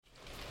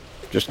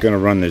Just going to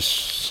run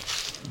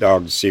this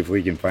dog to see if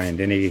we can find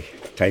any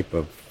type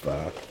of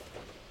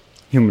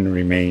human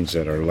remains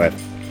that are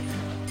left.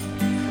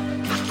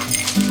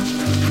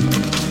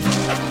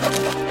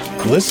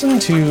 Listen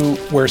to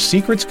Where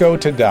Secrets Go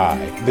to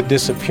Die, The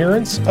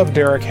Disappearance of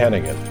Derek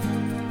Hennigan.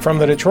 From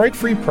the Detroit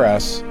Free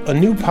Press, a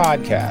new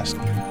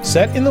podcast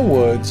set in the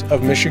woods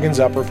of Michigan's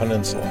Upper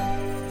Peninsula.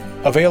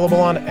 Available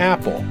on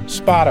Apple,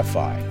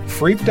 Spotify,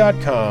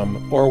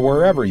 Freep.com, or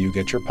wherever you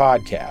get your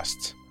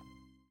podcasts.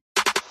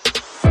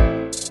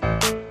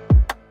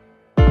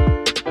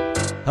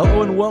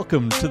 Hello and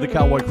welcome to the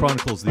Cowboy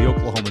Chronicles, the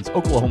Oklahoman's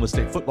Oklahoma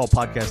State football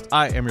podcast.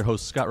 I am your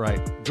host, Scott Wright,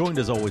 joined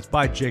as always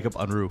by Jacob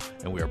Unruh,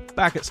 and we are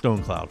back at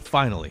Stone Cloud,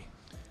 finally.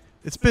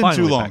 It's been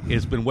too long. Back.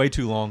 It's been way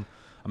too long.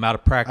 I'm out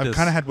of practice. I've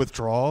kind of had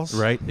withdrawals.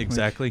 Right,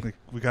 exactly.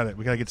 We got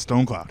to get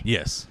Stone Cloud.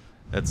 Yes.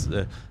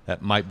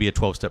 That might be a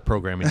 12-step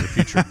program in the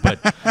future,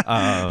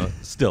 but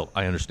still,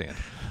 I understand.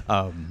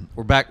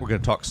 We're back. We're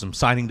going to talk some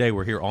signing day.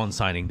 We're here on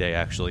signing day,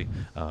 actually.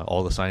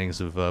 All the signings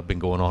have been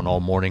going on all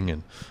morning,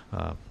 and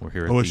we're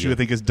here. OSU, I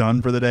think, is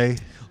done for the day.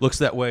 Looks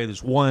that way.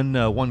 There's one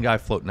guy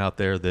floating out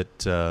there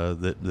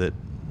that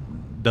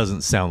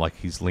doesn't sound like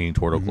he's leaning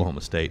toward Oklahoma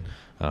State.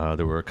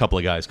 There were a couple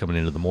of guys coming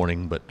into the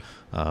morning, but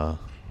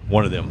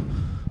one of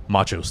them,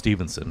 Macho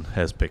Stevenson,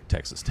 has picked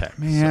Texas Tech.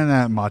 Man,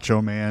 that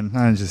Macho man.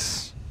 I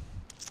just...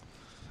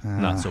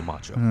 not so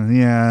macho.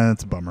 Yeah,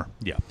 it's a bummer.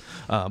 Yeah.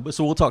 But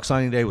so we'll talk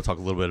signing day. We'll talk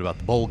a little bit about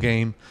the bowl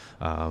game.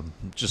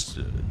 Just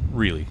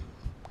really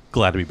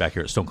glad to be back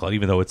here at Stone Cloud,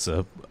 even though it's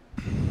a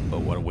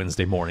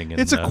Wednesday morning. And,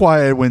 it's a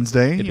quiet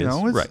Wednesday. It is,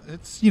 It's, right.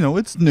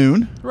 It's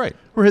noon. Right.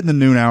 We're hitting the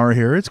noon hour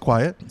here. It's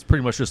quiet. It's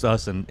pretty much just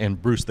us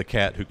and Bruce the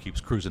cat, who keeps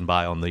cruising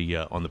by on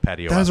the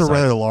patio. That is a outside.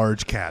 rather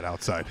large cat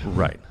outside.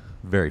 Right.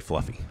 Very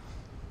fluffy.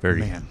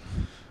 Very Man.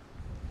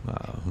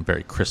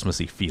 Very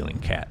Christmassy feeling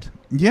cat.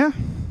 Yeah.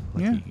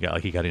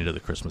 He got into the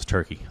Christmas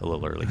turkey a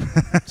little early,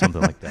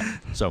 something like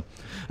that. So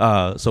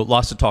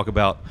lots to talk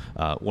about.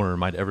 Want to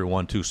remind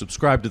everyone to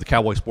subscribe to the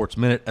Cowboy Sports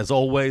Minute. As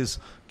always,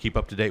 keep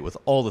up to date with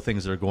all the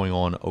things that are going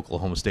on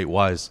Oklahoma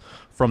State-wise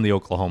from the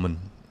Oklahoman.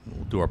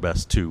 We'll do our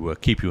best to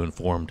keep you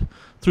informed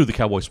through the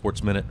Cowboy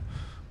Sports Minute.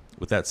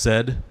 With that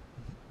said,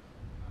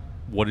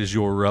 what is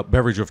your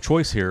beverage of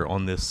choice here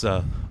on this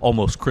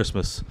almost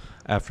Christmas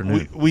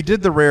afternoon? We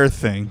did the rare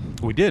thing.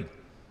 We did.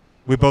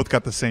 We both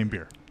got the same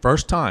beer.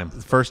 First time.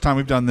 The first time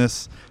we've done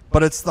this,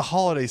 but it's the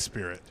holiday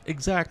spirit.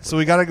 Exactly. So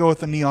we got to go with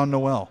the Neon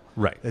Noel.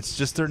 Right. It's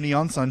just their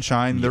Neon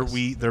Sunshine, their Yes.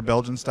 wheat, their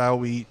Belgian-style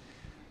wheat,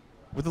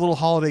 with a little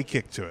holiday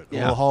kick to it. A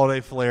Yeah. little holiday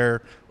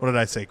flair. What did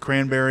I say?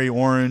 Cranberry,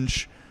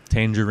 orange,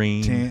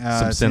 Tangerine,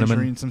 some cinnamon.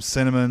 tangerine, some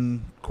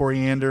cinnamon,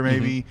 coriander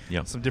maybe,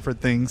 Yep. some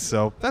different things.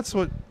 So that's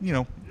what,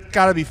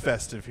 got to be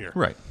festive here.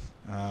 Right.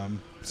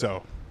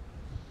 So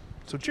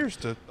cheers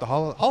to the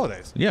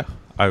holidays. Yeah.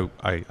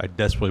 I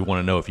desperately want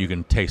to know if you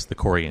can taste the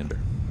coriander.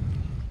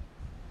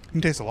 You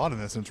can taste a lot in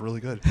this, and it's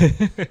really good.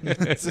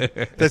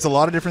 There's a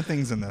lot of different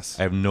things in this.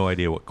 I have no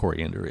idea what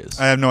coriander is.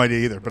 I have no idea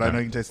either, but I know right.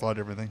 you can taste a lot of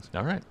different things.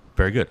 All right.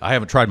 Very good. I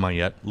haven't tried mine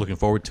yet. Looking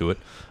forward to it.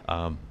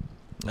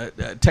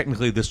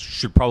 Technically, this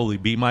should probably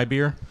be my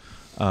beer.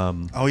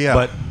 Oh, yeah.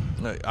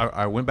 But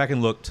I went back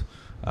and looked.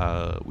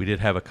 We did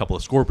have a couple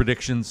of score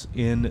predictions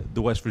in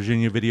the West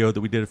Virginia video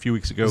that we did a few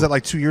weeks ago. Was that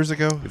like 2 years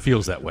ago? It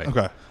feels that way.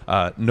 Okay.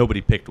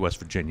 Nobody picked West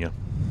Virginia.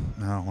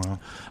 Oh, well.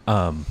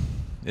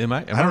 I don't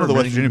know the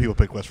West Virginia people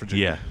pick West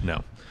Virginia.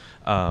 Yeah,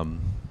 no.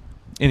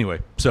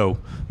 Anyway, so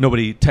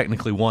nobody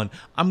technically won.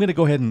 I'm going to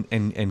go ahead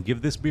and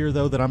give this beer,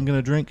 though, that I'm going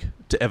to drink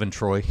to Evan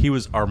Troy. He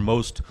was our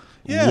most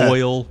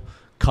loyal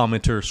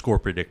commenter, score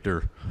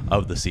predictor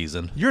of the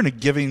season. You're in a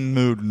giving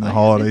mood in the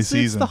holiday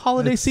season. It's the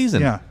holiday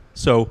season. Yeah.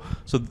 So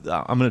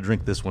I'm going to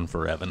drink this one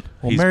for Evan.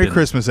 Well, Merry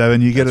Christmas,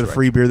 Evan. You get a That's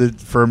free beer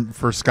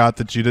for Scott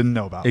that you didn't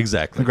know about.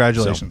 Exactly.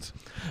 Congratulations.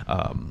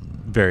 So,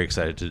 very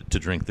excited to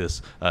drink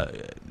this.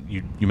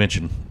 You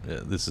mentioned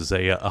this is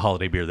a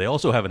holiday beer. They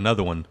also have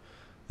another one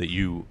that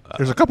you.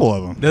 There's a couple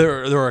of them.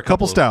 There are a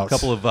couple stouts.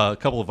 couple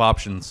of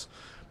options.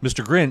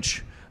 Mr.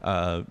 Grinch,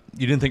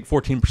 you didn't think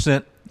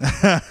 14%.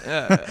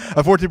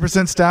 A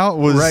 14% stout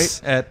was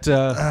Right at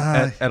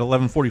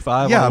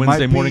 11:45 yeah, on a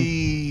Wednesday it might morning.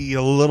 be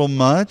a little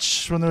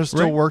much when there's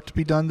still Right. work to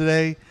be done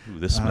today. Ooh,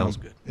 this smells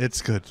good.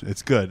 It's good.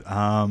 It's good.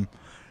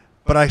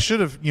 But I should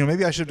have,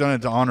 maybe I should have done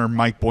it to honor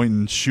Mike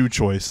Boynton's shoe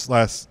choice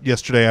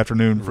yesterday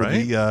afternoon for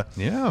Right.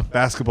 the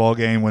basketball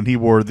game when he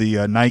wore the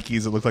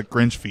Nikes that looked like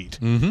Grinch feet.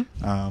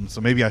 Mm-hmm.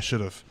 So maybe I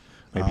should have.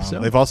 Maybe so.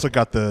 They've also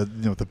got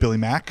the Billy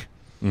Mack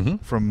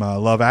from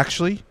Love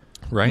Actually.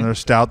 Right. Another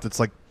stout that's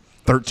like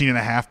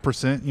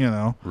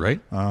 13.5%. Right.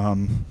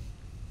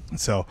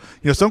 So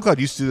Stone Cloud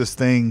used to do this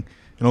thing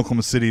in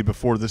Oklahoma City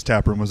before this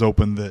tap room was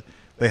open that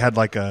they had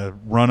like a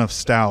run of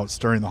stouts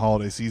during the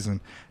holiday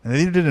season, and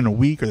they either did it in a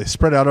week or they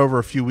spread out over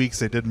a few weeks.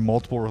 They did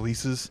multiple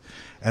releases,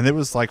 and there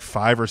was like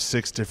 5 or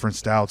 6 different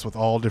stouts with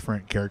all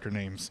different character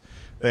names.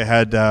 They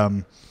had,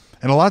 and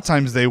a lot of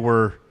times they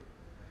were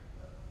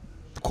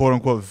quote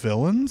unquote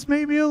villains,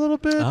 maybe a little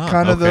bit,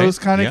 kind of those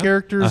kind of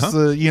characters,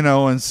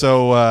 and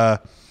so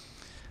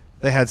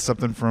they had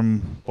something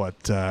from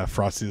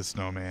Frosty the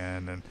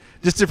Snowman and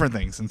just different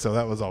things, and so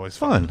that was always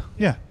fun.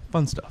 Yeah,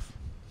 Fun stuff.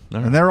 All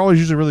right. and they're always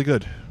usually really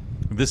good.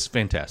 This is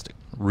fantastic.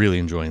 Really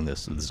enjoying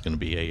this. This is going to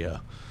be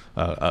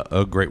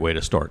a great way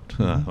to start.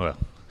 Well,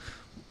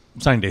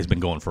 signing day's been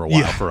going for a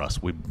while for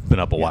us. We've been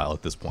up a while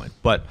at this point,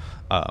 but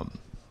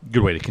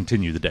good way to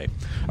continue the day.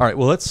 All right.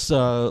 Well, let's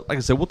like I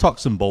said, we'll talk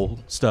some bowl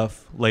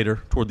stuff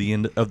later toward the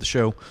end of the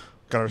show.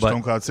 Got our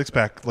Stone Cloud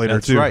 6-pack later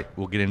That's too. right.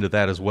 We'll get into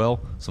that as well.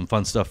 Some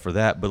fun stuff for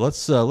that. But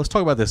let's talk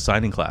about this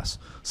signing class.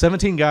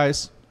 17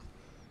 guys.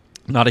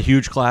 Not a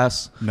huge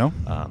class. No.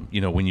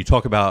 When you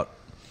talk about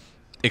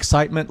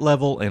excitement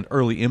level and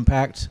early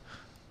impact,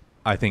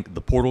 I think the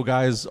portal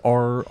guys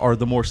are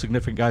the more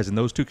significant guys in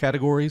those two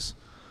categories.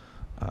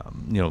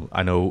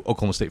 I know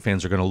Oklahoma State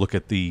fans are going to look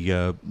at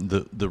the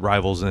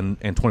rivals and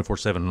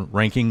 24/7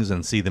 rankings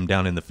and see them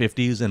down in the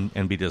 50s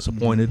and be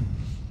disappointed.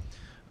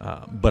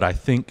 But I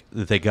think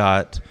that they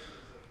got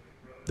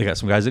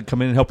some guys that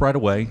come in and help right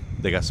away.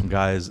 They got some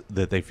guys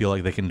that they feel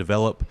like they can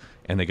develop,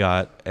 and they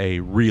got a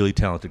really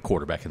talented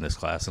quarterback in this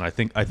class. And I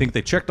think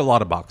they checked a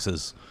lot of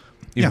boxes.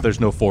 Even if there's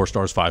no 4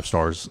 stars, 5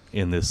 stars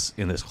in this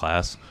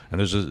class, and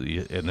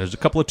there's a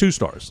couple of 2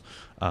 stars,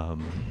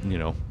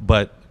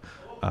 but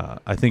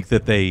I think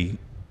that they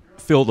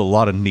filled a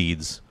lot of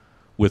needs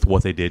with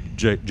what they did.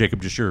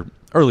 Jacob, just your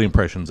early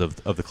impressions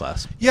of the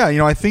class. Yeah,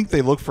 I think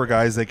they look for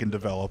guys they can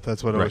develop.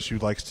 That's what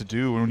OSU likes to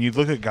do. When you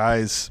look at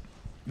guys,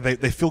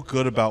 they feel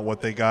good about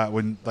what they got.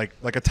 When like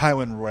a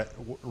Tylen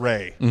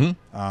Ray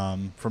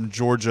from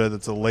Georgia,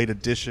 that's a late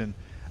addition,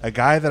 a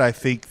guy that I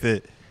think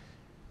that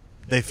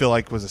they feel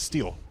like was a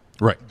steal.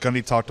 Right.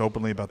 Gundy talked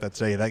openly about that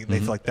today. They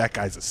feel like that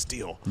guy's a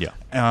steal. Yeah.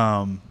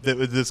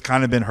 That's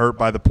kind of been hurt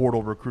by the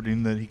portal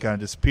recruiting, that he kind of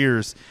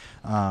disappears.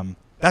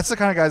 That's the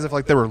kind of guys I feel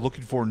like they were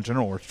looking for in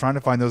general. We're trying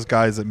to find those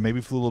guys that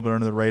maybe flew a little bit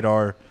under the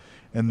radar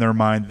in their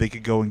mind they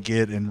could go and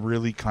get and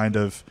really kind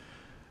of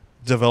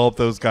develop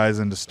those guys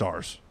into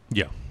stars.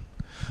 Yeah.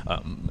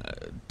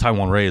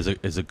 Tylen Ray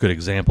is a good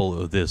example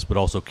of this, but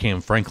also Cam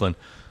Franklin,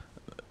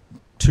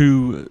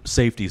 2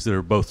 safeties that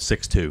are both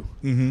 6'2".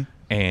 Mm-hmm.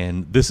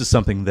 And this is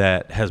something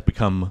that has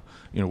become,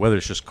 whether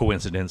it's just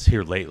coincidence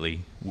here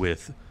lately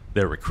with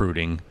their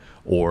recruiting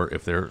or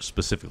if they're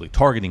specifically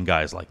targeting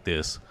guys like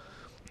this,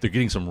 they're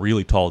getting some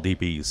really tall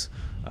DBs.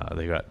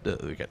 They got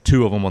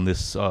 2 of them on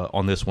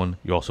this one.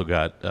 You also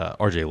got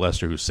R.J.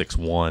 Lester, who's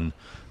 6'1",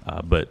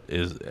 but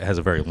has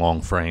a very long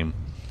frame.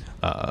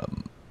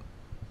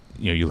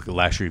 You look at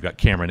last year, you've got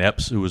Cameron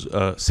Epps, who was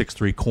a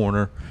 6'3"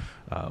 corner.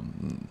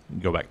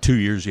 Go back 2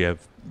 years, you have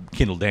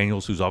Kendall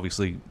Daniels, who's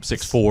obviously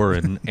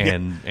 6'4"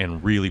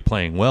 and really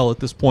playing well at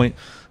this point.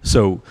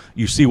 So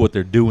you see what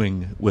they're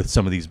doing with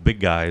some of these big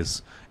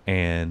guys,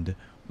 and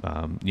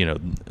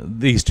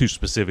these 2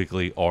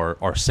 specifically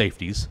are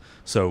safeties.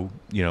 So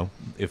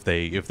if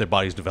their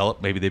bodies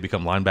develop, maybe they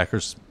become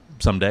linebackers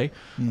someday.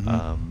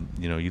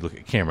 Mm-hmm. You look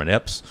at Cameron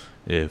Epps.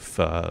 If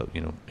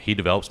he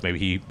develops, maybe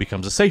he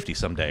becomes a safety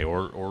someday,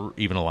 or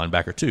even a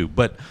linebacker too.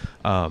 But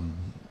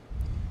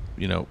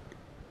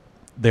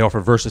they offer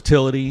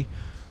versatility.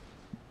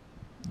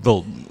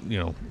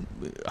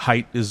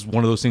 Height is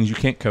one of those things you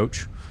can't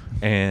coach,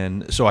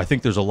 and so I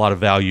think there's a lot of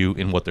value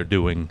in what they're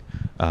doing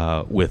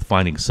with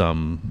finding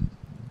some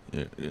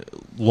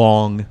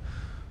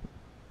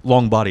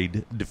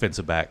long-bodied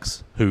defensive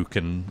backs who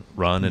can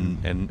run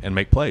and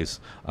make plays.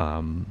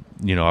 I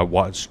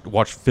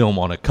watched film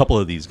on a couple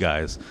of these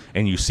guys,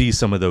 and you see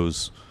some of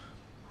those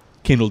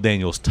Kendall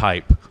Daniels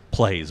type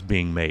plays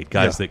being made,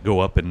 guys that go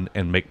up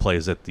and make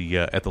plays at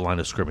the line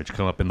of scrimmage,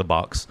 come up in the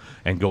box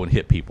and go and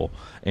hit people,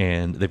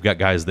 and they've got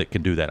guys that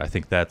can do that. I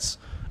think that's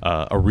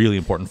a really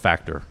important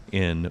factor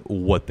in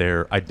what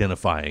they're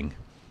identifying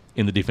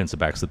in the defensive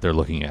backs that they're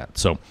looking at.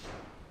 So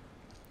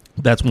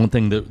that's one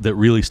thing that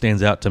really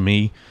stands out to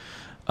me.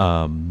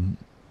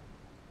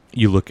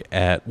 You look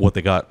at what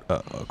they got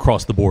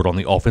across the board on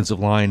the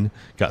offensive line.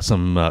 Got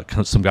some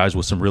guys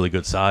with some really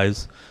good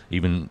size.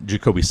 Even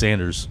Jacoby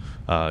Sanders,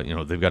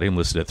 they've got him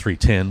listed at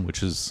 310,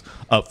 which is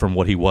up from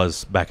what he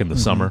was back in the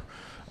summer.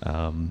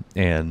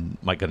 And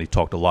Mike Gundy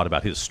talked a lot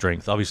about his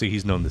strength. Obviously,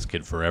 he's known this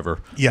kid forever,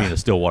 being a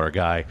Stillwater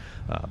guy,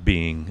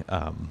 being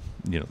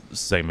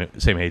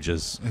same age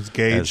as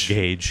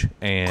Gage,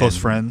 and close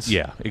friends.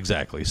 Yeah,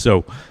 exactly.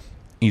 So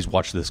he's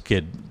watched this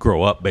kid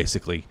grow up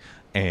basically,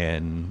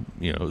 and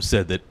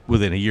said that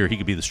within a year he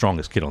could be the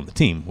strongest kid on the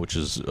team, which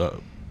is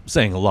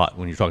saying a lot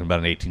when you're talking about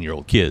an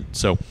 18-year-old kid.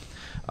 So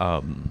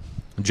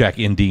Jack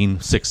Endine,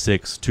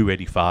 6'6",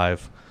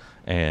 285,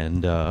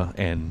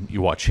 and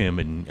you watch him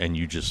and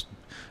you just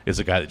is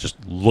a guy that just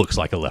looks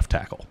like a left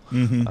tackle.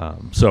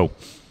 Mm-hmm. So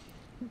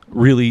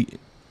really,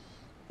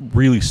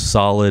 really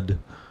solid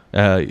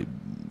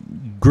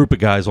group of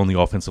guys on the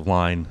offensive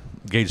line.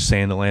 Gage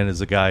Sandiland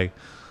is a guy,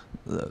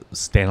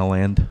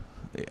 Staniland,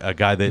 a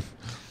guy that.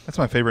 That's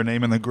my favorite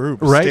name in the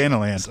group, right?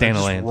 Staniland.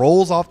 Staniland. It just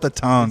rolls off the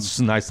tongue. It's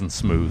nice and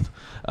smooth.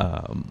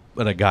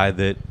 But a guy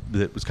that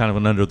was kind of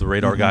an under the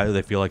radar guy that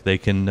they feel like they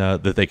can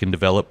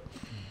develop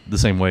the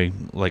same way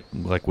like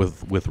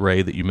with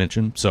Ray that you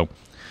mentioned. So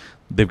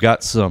they've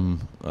got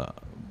some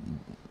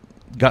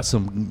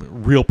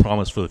real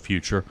promise for the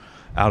future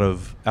out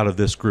of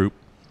this group,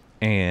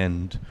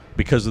 and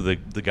because of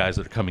the guys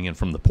that are coming in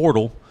from the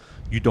portal,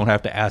 you don't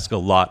have to ask a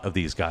lot of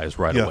these guys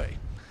right away.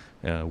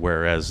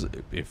 Whereas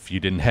if you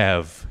didn't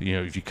have,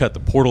 if you cut the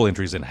portal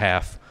entries in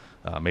half,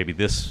 maybe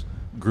this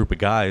group of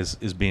guys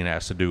is being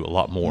asked to do a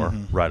lot more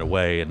right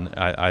away, and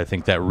I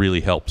think that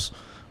really helps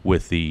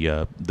with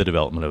the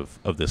development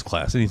of this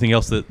class. Anything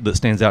else that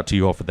stands out to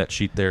you off of that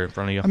sheet there in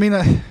front of you? I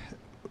mean,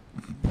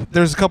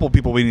 there's a couple of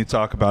people we need to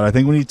talk about. I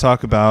think we need to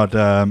talk about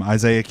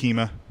Isaiah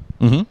Kima.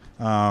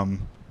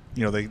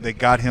 They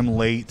got him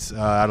late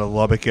out of the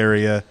Lubbock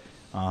area.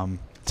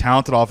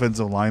 Talented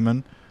offensive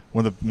lineman,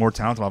 one of the more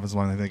talented offensive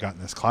linemen they got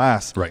in this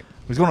class. Right.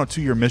 He's going on a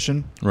 2-year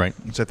mission, right,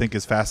 which I think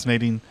is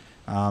fascinating,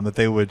 that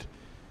they would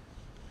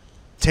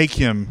take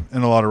him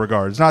in a lot of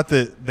regards. Not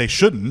that they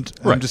shouldn't.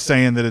 Right. I'm just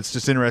saying that it's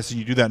just interesting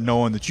you do that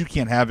knowing that you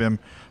can't have him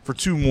for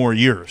 2 more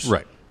years.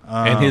 Right.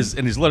 And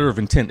his letter of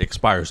intent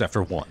expires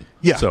after 1.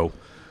 Yeah.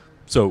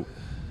 So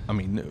I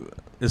mean,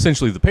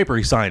 essentially the paper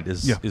he signed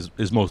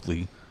is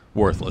mostly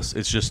worthless.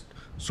 It's just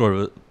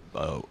sort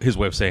of his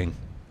way of saying,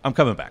 I'm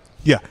coming back.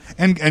 Yeah.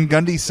 And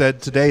Gundy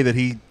said today that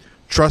he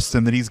trusts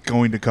him, that he's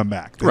going to come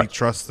back. That right. He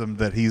trusts him,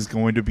 that he's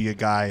going to be a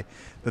guy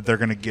that they're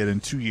going to get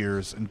in 2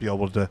 years and be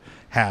able to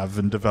have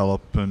and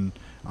develop. And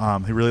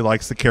he really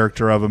likes the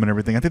character of him and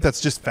everything. I think that's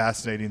just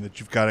fascinating that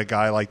you've got a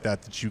guy like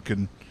that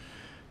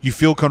you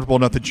feel comfortable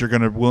enough that you're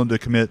going to willing to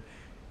commit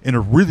in a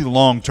really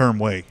long-term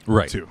way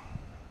to.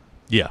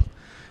 Yeah.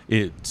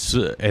 It's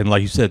and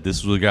like you said,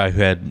 this was a guy who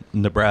had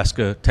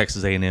Nebraska,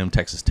 Texas A&M,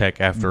 Texas Tech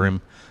after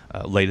him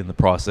late in the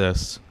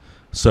process.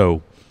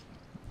 So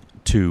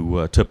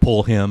to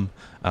pull him,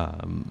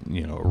 a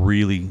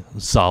really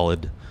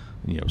solid,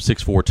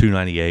 6'4",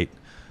 298,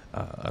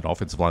 an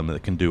offensive lineman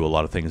that can do a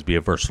lot of things, be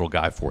a versatile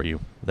guy for you.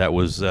 That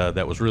was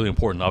really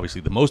important. Obviously,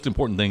 the most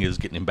important thing is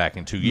getting him back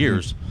in 2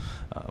 years,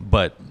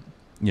 but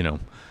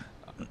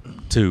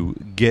to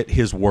get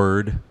his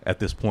word at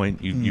this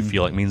point, you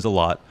feel like means a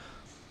lot.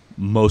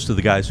 Most of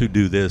the guys who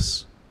do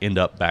this end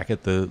up back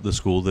at the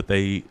school that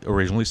they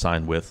originally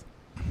signed with,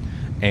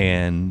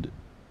 and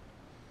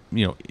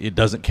it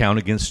doesn't count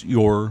against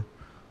your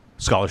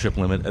scholarship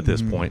limit at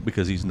this point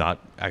because he's not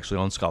actually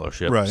on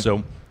scholarship. Right.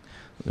 So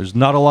there's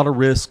not a lot of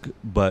risk,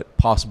 but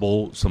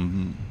possibly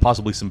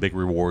some big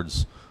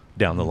rewards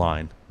down the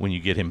line when you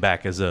get him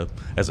back as a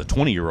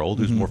 20-year-old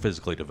who's more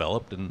physically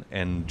developed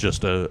and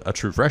just a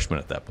true freshman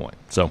at that point.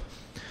 So,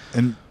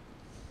 and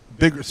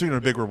speaking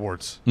of big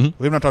rewards, we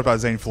have not talked about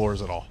Zane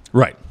Flores at all.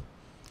 Right.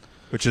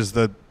 Which is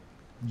the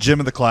gem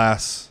of the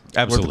class.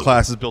 Absolutely. Where the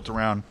class is built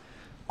around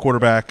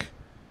quarterback,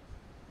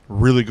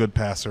 really good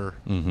passer,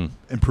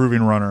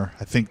 improving runner.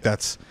 I think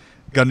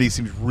Gundy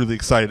seems really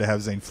excited to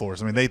have Zane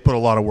Flores. I mean, they put a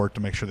lot of work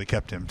to make sure they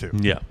kept him too.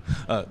 Yeah.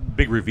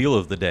 Big reveal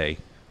of the day,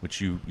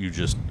 which you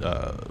just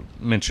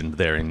mentioned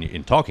there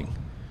in talking.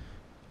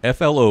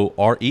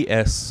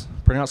 Flores,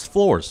 pronounced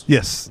Flores.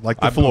 Yes, like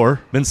the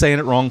floor. Been saying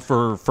it wrong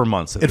for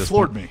months. It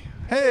floored me.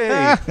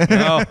 Hey!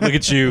 Oh, look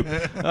at you.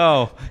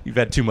 Oh, you've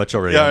had too much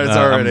already. Yeah, it's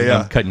already,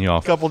 I'm cutting you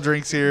off. A couple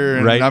drinks here,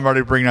 and right? I'm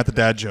already bringing out the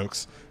dad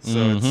jokes.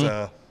 So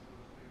it's...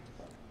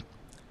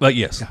 But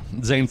yes,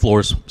 Zane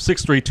Flores,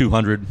 6'3",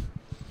 200.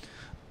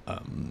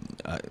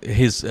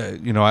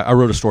 I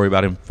wrote a story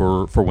about him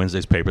for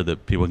Wednesday's paper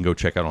that people can go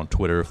check out on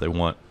Twitter if they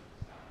want.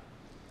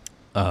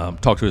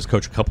 Talked to his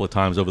coach a couple of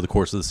times over the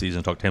course of the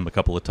season. Talked to him a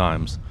couple of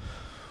times.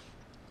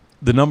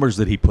 The numbers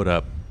that he put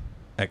up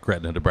at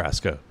Gretna,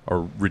 Nebraska,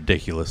 are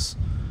ridiculous.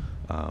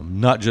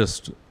 Not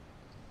just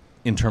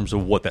in terms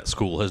of what that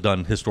school has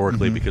done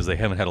historically, because they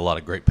haven't had a lot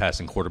of great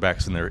passing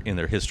quarterbacks in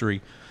their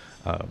history.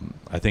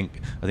 I think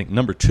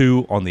number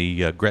 2 on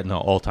the Gretna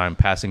all-time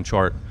passing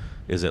chart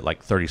is at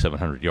like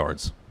 3,700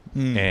 yards,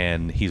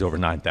 and he's over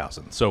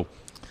 9,000. So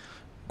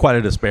quite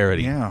a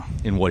disparity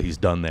in what he's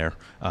done there.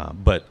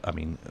 But I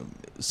mean,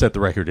 set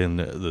the record in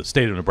the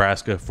state of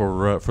Nebraska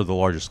for the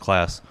largest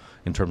class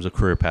in terms of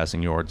career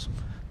passing yards.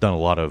 Done a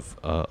lot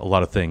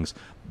of things.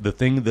 The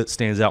thing that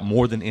stands out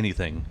more than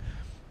anything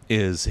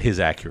is his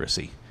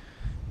accuracy.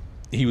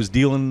 He was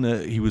dealing.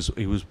 He was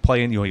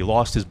playing. He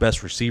lost his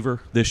best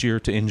receiver this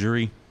year to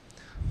injury.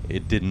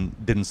 It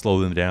didn't slow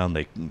them down.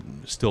 They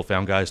still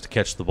found guys to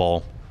catch the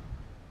ball,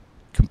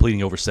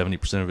 completing over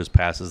 70% of his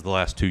passes the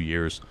last 2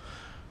 years.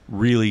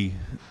 Really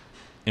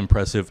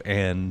impressive,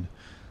 and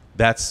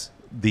that's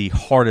the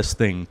hardest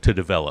thing to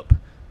develop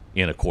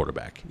in a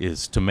quarterback,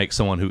 is to make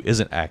someone who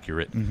isn't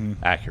accurate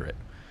accurate.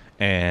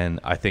 And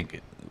I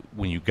think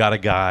when you've got a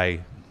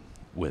guy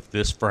with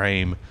this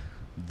frame,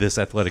 this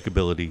athletic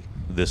ability,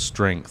 this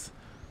strength,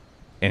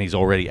 and he's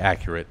already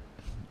accurate,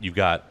 you've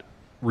got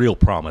real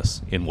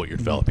promise in what you're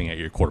developing at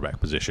your quarterback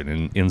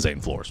position in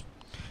Zane Flores.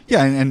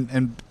 Yeah,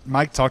 and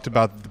Mike talked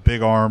about the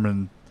big arm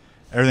and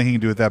everything he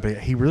can do with that, but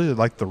he really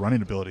liked the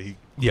running ability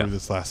through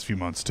this last few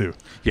months too.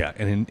 Yeah,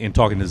 and in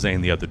talking to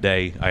Zane the other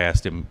day, I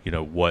asked him,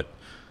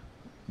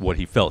 what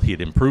he felt he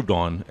had improved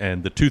on,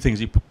 and the 2 things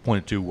he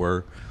pointed to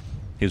were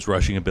his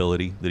rushing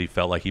ability, that he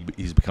felt like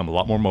he's become a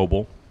lot more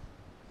mobile,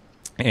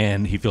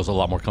 And he feels a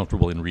lot more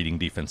comfortable in reading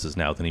defenses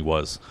now than he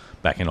was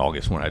back in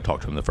August when I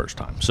talked to him the first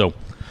time. So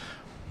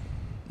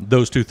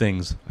those two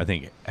things, I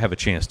think, have a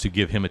chance to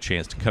give him a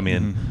chance to come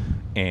in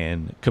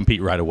and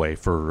compete right away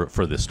for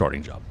this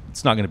starting job.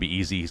 It's not going to be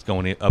easy. He's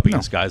going up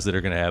against guys that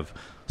are going to have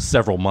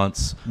several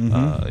months,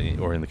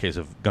 or in the case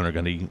of Gunnar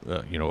Gundy,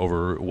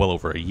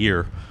 over a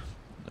year,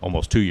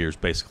 almost 2 years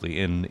basically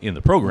in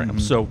the program.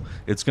 So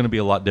it's going to be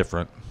a lot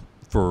different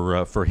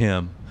for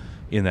him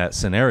in that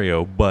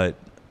scenario, but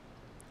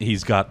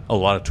he's got a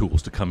lot of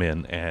tools to come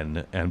in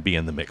and be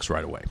in the mix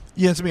right away.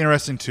 Yeah, it's going to be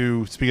interesting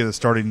to speak of the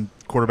starting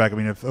quarterback. I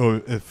mean, if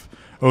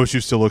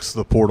OSU still looks to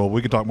the portal,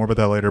 we can talk more about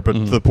that later,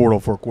 but the portal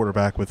for a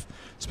quarterback with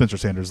Spencer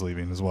Sanders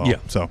leaving as well. Yeah.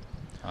 So,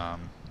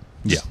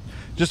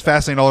 just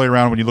fascinating all the way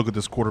around when you look at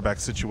this quarterback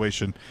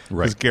situation.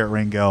 Right. Because Garrett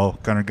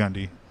Rangel, Gunnar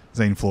Gundy,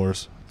 Zane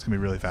Flores. It's going to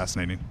be really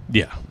fascinating.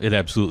 Yeah, it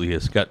absolutely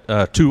is.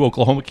 Got 2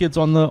 Oklahoma kids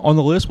on the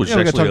list, which is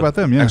we got to talk about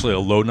them. Yeah, actually a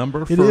low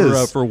number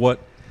for what.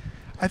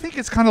 I think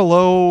it's kind of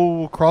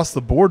low across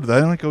the board.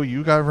 I don't think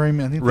OU got very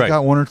many. I think they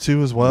got 1 or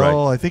 2 as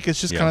well. Right. I think it's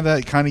just kind of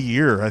that kind of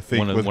year, I think,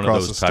 one with of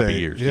across those the type state. of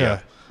years.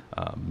 Yeah.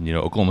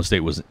 Oklahoma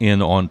State was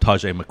in on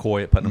Tajay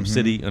McCoy at Putnam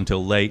City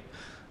until late.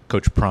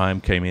 Coach Prime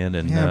came in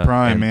and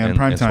Prime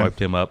time swiped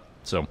him up.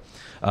 So,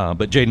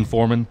 but Jaden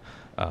Foreman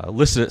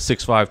listed at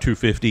 6'5",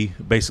 250.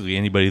 Basically,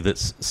 anybody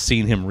that's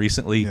seen him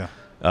recently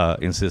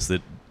insists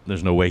that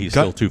there's no way he's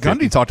still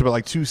 250. Gundy talked about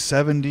like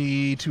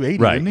 270,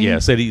 280, right? didn't he? Yeah,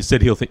 said he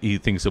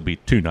thinks he'll be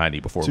 290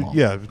 before long.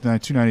 Yeah,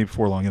 290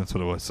 before long. That's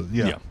what it was. So,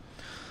 yeah.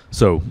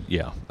 So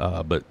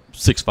but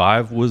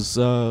 6'5"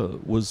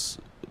 was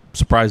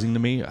surprising to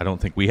me. I don't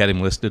think we had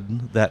him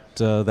listed that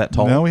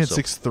tall. No, we had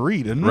 6'3",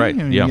 didn't we? Right.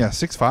 I mean,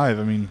 6'5".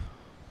 I mean,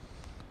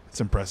 it's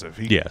impressive.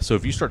 So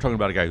if you start talking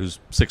about a guy who's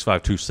 6'5",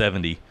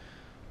 270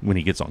 when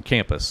he gets on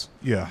campus,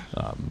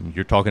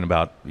 you're talking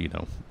about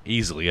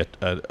easily a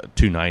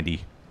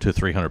 290 to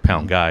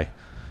 300-pound guy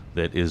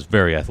that is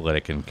very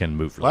athletic and can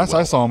move really Last well.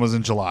 I saw him was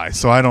in July,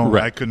 so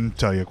I couldn't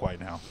tell you quite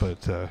now.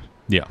 But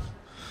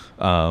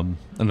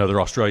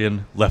another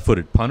Australian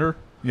left-footed punter.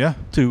 Yeah.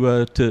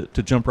 To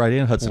jump right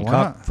in, Hudson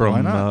Copp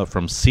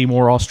from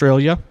Seymour,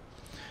 Australia,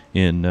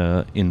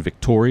 in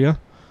Victoria.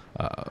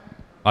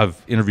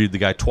 I've interviewed the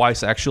guy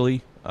twice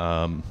actually.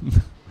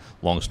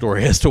 Long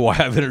story as to why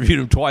I've interviewed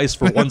him twice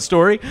for one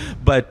story,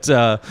 but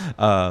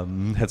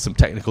had some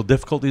technical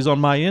difficulties on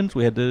my end.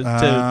 We had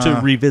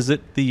to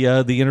revisit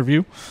the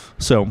interview.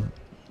 So,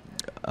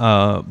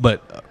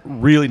 but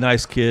really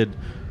nice kid,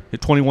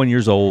 21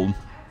 years old.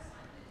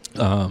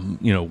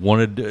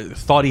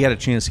 Thought he had a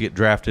chance to get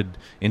drafted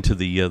into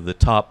the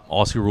top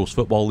Aussie Rules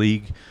Football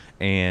League,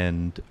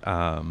 and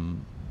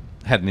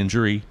had an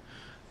injury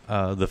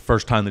the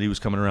first time that he was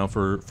coming around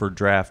for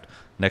draft.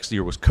 Next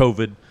year was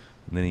COVID.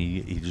 And then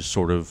he just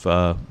sort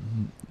of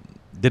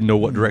didn't know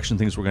what direction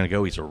things were going to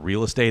go. He's a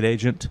real estate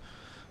agent.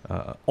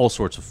 All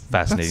sorts of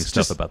fascinating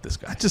stuff about this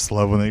guy. I just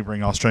love when they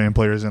bring Australian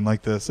players in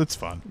like this. It's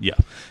fun. Yeah.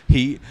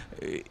 He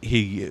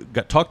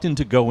got talked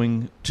into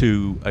going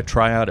to a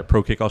tryout at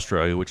Pro Kick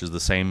Australia, which is the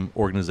same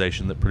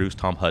organization that produced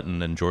Tom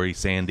Hutton and Jory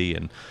Sandy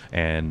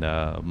and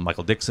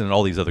Michael Dixon and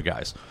all these other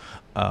guys.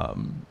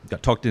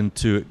 Got talked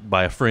into it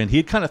by a friend. He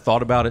had kind of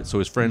thought about it, so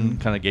his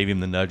friend kind of gave him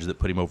the nudge that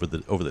put him over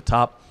the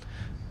top.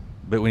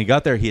 But when he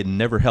got there, he had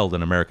never held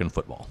an American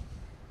football.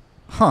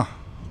 Huh.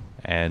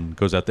 And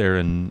goes out there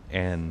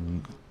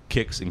and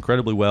kicks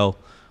incredibly well.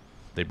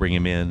 They bring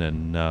him in,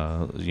 and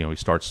he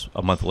starts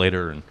a month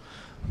later, and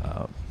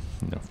a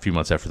few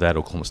months after that,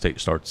 Oklahoma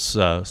State starts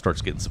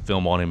getting some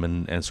film on him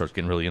and starts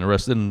getting really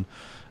interested. And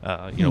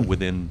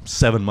within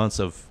 7 months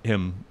of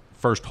him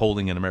first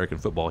holding an American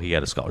football, he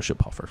had a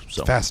scholarship offer.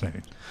 So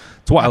fascinating.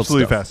 It's wild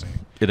Absolutely stuff.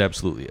 fascinating. It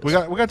absolutely is. We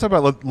got to talk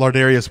about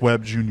Lardarius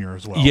Webb Jr.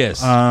 as well.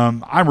 Yes.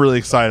 I'm really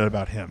excited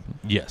about him.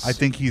 Yes. I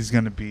think he's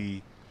going to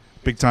be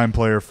a big-time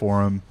player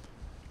for him.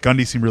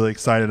 Gundy seemed really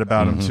excited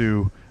about him,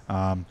 too.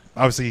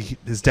 Obviously,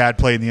 his dad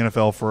played in the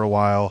NFL for a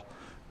while,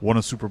 won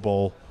a Super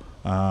Bowl.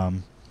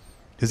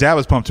 His dad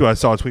was pumped, too. I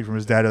saw a tweet from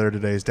his dad earlier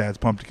today. His dad's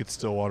pumped to get to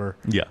Stillwater.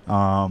 Yeah.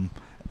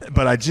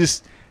 But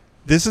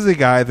this is a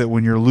guy that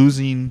when you're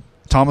losing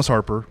Thomas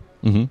Harper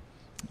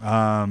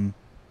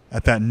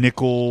at that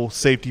nickel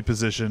safety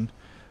position,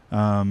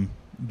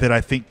 that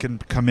I think can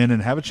come in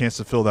and have a chance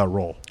to fill that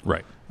role.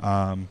 Right.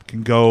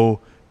 Can go.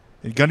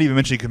 Gundy even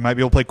mentioned he might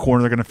be able to play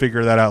corner. They're going to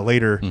figure that out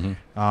later.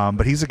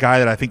 But he's a guy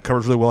that I think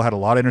covers really well. Had a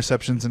lot of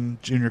interceptions in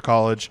junior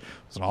college.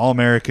 Was an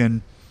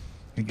All-American.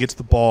 And gets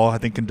the ball. I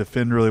think can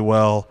defend really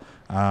well.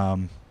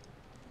 I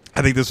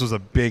think this was a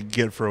big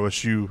get for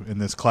OSU in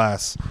this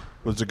class,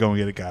 was to go and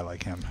get a guy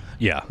like him.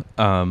 Yeah.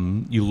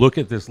 You look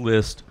at this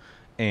list,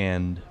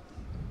 and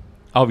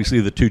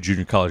obviously the 2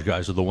 junior college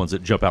guys are the ones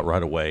that jump out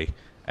right away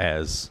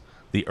as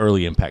the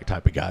early impact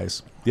type of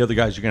guys. The other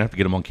guys, you're going to have to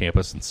get them on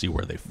campus and see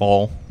where they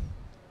fall.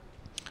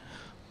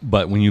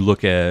 But when you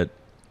look at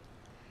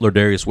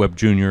Lardarius Webb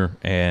Jr.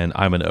 and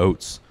Iman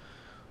Oates,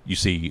 you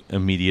see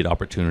immediate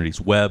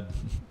opportunities. Webb,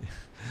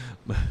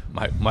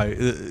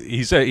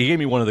 he said, he gave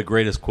me one of the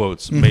greatest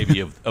quotes maybe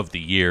of the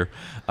year.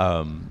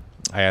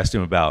 I asked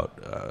him about.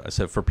 I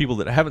said, for people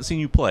that haven't seen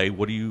you play,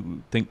 what do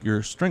you think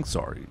your strengths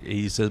are?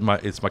 He says,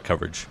 it's my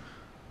coverage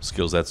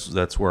skills.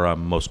 That's where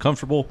I'm most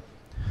comfortable.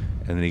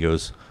 And then he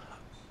goes,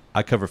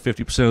 I cover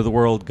 50% of the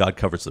world. God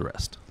covers the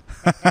rest.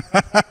 It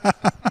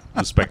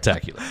was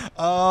spectacular.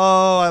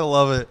 Oh, I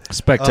love it.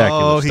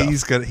 Spectacular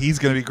stuff. He's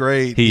gonna be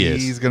great.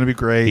 He's gonna be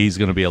great. He's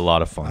gonna be a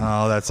lot of fun.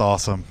 Oh, that's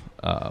awesome.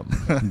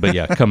 But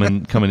yeah,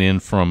 coming in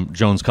from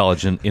Jones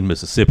College in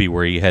Mississippi,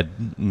 where he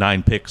had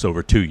 9 picks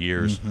over 2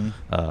 years,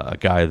 a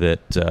guy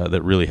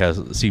that really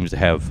seems to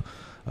have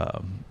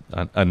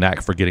a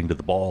knack for getting to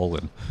the ball,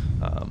 and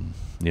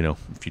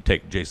if you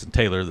take Jason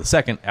Taylor the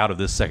second out of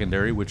this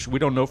secondary, which we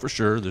don't know for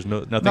sure, there's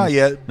nothing, not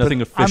yet.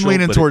 Nothing official.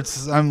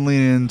 I'm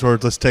leaning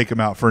towards let's take him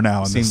out for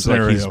now. In seems this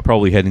scenario. like he's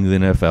probably heading to the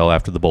NFL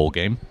after the bowl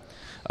game.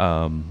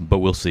 But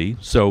we'll see.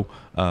 So,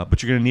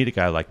 but you're going to need a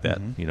guy like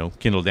that.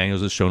 Kendall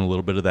Daniels has shown a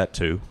little bit of that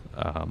too.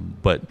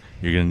 But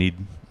you're going to need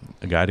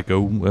a guy to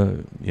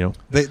go.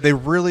 They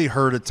really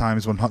hurt at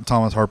times when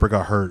Thomas Harper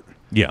got hurt.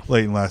 Yeah.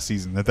 Late in last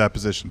season at that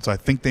position. So I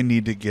think they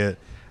need to get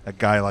a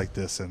guy like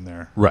this in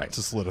there, right,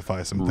 to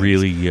solidify some things.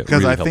 Really,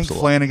 because really I think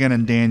Flanagan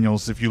and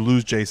Daniels. If you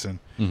lose Jason,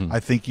 I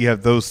think you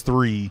have those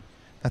 3.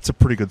 That's a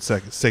pretty good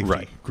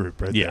safety group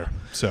right there.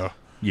 So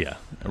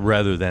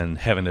rather than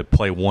having to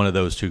play one of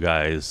those 2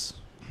 guys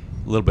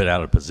a little bit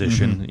out of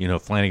position.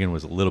 Flanagan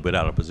was a little bit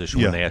out of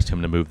position when they asked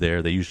him to move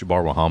there. They used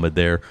Jabbar Muhammad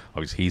there.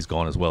 Obviously, he's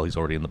gone as well. He's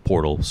already in the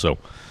portal. So,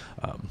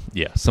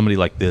 somebody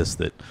like this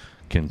that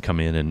can come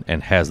in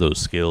and has those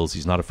skills.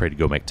 He's not afraid to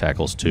go make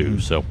tackles too.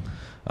 So,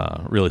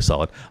 really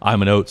solid.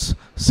 Iman Oates,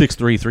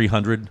 6'3",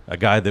 300, a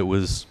guy that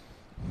was,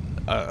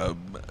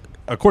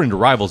 according to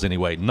Rivals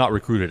anyway, not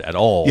recruited at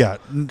all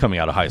coming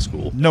out of high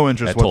school. No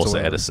interest at Tulsa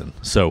whatsoever. Edison.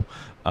 So,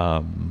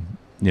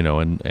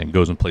 and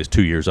goes and plays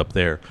 2 years up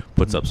there,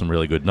 puts up some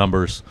really good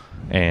numbers.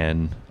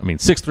 And,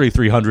 6'3",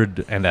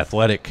 300 and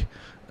athletic,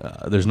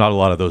 there's not a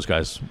lot of those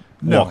guys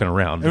walking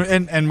around.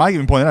 And Mike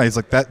even pointed out, he's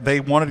like, that they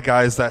wanted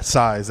guys that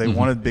size. They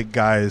wanted big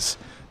guys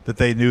that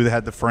they knew that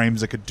had the frames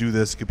that could do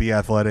this, could be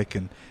athletic.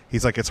 And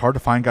he's like, it's hard to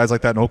find guys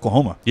like that in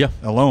Oklahoma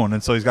alone.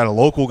 And so he's got a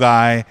local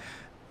guy,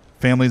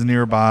 families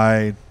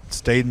nearby,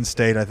 stayed in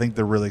state. I think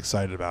they're really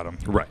excited about him.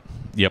 Right.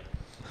 Yep.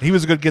 He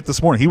was a good get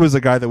this morning. He was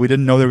a guy that we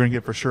didn't know they were going to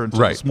get for sure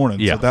until this morning.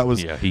 Yeah. So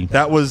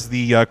that was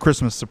the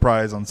Christmas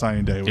surprise on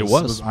signing day. It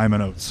was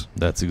Iman Oates.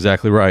 That's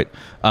exactly right.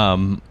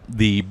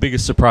 The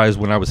biggest surprise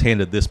when I was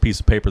handed this piece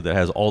of paper that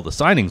has all the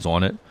signings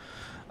on it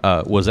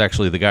was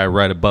actually the guy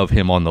right above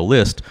him on the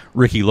list,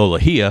 Ricky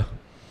Lolahia,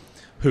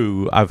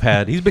 who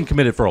he's been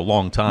committed for a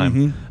long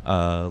time.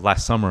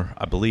 Last summer,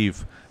 I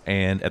believe.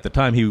 And at the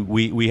time,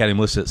 we had him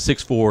listed at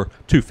 6'4",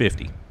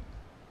 250.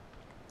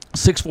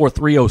 6'4",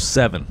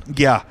 307.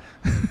 Yeah.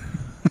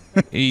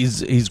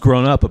 He's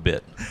grown up a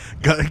bit.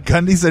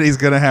 Gundy said he's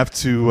going to have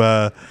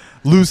to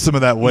lose some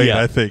of that weight,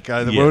 I think.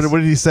 What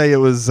did he say? It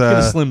was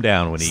slim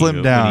down when he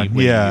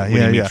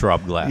meets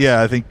Rob Glass.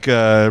 Yeah, I think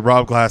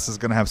Rob Glass is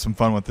going to have some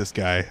fun with this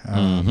guy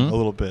a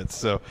little bit.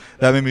 So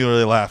that made me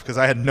really laugh because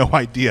I had no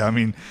idea.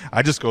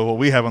 I just go, well,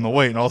 we have on the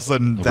weight, and all of a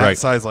sudden that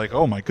size, like,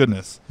 oh my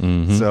goodness.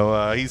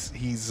 So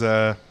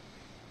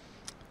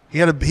he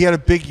had a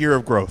big year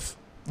of growth.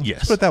 Yes.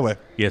 Let's put it that way.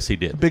 Yes, he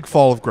did. A big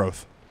fall of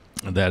growth.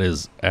 That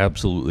is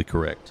absolutely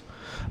correct.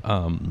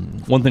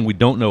 One thing we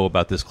don't know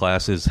about this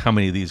class is how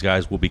many of these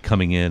guys will be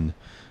coming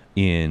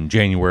in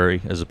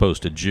January as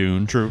opposed to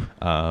June. True.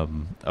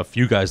 A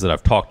few guys that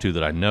I've talked to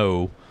that I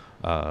know,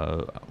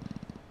 I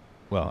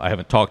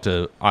haven't talked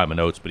to Iman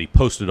Oates, but he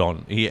posted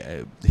on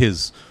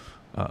his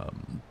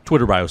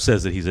Twitter bio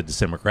says that he's a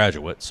December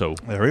graduate. So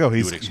there we go.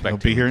 He'll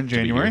be here in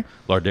January.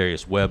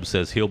 Lardarius Webb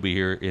says he'll be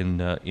here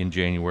in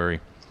January.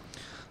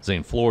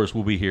 Zane Flores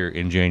will be here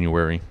in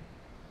January.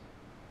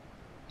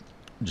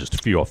 Just a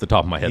few off the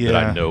top of my head that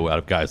I know out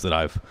of guys that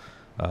I've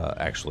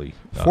actually.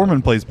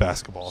 Foreman plays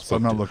basketball, so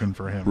I'm not looking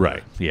for him.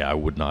 Right. Yeah, I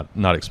would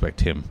not expect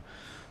him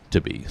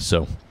to be.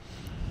 So,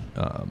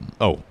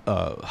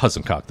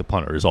 Hudson-Cock, the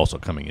punter, is also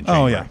coming in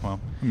January. Oh, yeah. Well,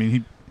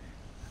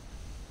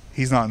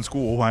 he's not in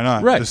school. Why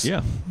not? Right,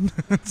 yeah.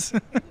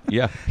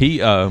 Yeah. He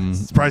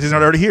surprised he's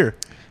not already here.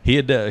 He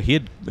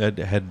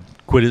had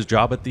quit his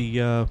job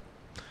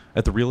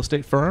at the real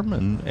estate firm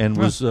and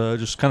was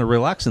just kind of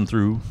relaxing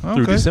through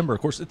December. Of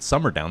course, it's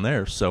summer down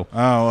there, so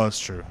that's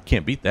true.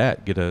 Can't beat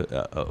that. Get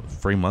a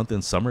free month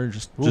in summer,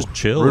 just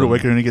chill. Rude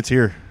awakening when he gets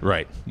here.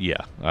 Right?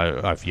 Yeah.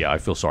 I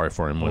feel sorry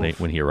for him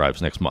when he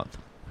arrives next month.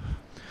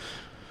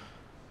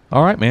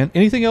 All right, man.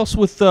 Anything else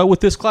with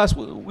this class?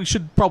 We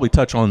should probably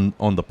touch on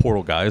the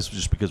portal guys,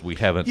 just because we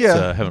haven't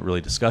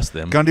really discussed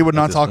them. Gundy would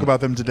not talk about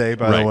them today.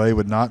 By the way,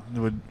 would not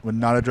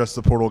address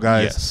the portal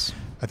guys. Yes.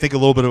 I think a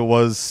little bit of it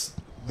was.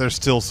 There's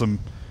still some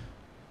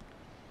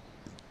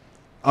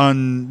he's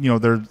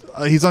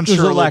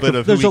unsure a little bit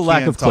of who he can talk about. There's a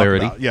lack of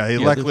clarity. Yeah, he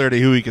lack clarity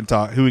who he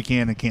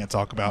can and can't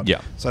talk about.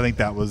 Yeah. So I think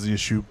that was the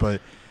issue.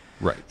 But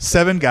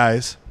 7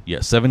 guys.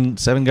 Yeah, seven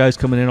guys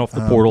coming in off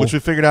the portal, which we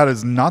figured out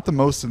is not the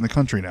most in the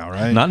country now,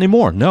 right? Not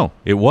anymore. No,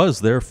 it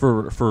was there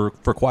for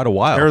quite a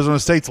while. Arizona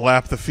State's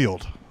lapped the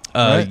field.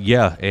 right?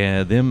 Yeah,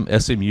 and them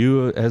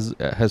SMU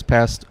has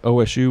passed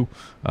OSU.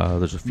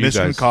 There's a few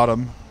Michigan guys. caught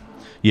them.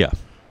 Yeah,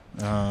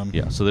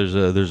 yeah. So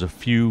there's a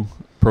few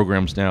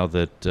programs now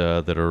that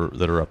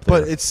are up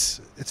there. But it's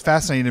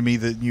fascinating to me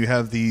that you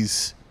have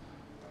these.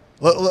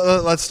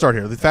 Let's start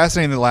here. The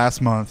fascinating that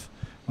last month,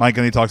 Mike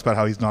Gundy talks about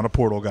how he's not a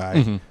portal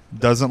guy,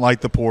 doesn't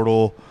like the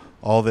portal,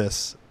 all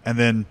this, and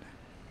then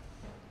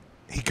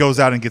he goes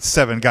out and gets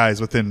 7 guys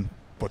within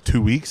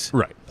 2 weeks,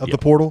 Right. of Yeah. the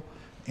portal,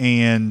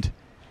 and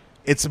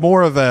it's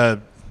more of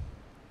a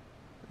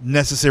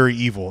necessary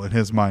evil in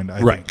his mind. I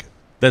think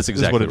That's is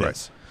exactly what it right.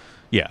 is.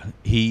 Yeah,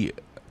 he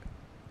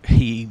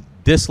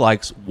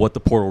dislikes what the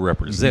portal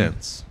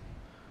represents,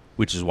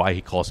 which is why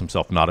he calls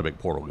himself not a big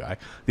portal guy.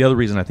 The other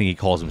reason I think he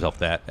calls himself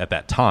that at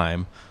that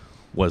time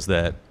was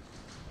that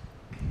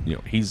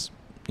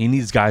he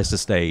needs guys to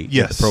stay in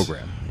Yes. the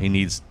program. He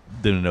needs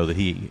them to know that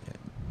he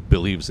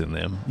believes in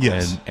them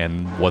Yes.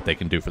 and what they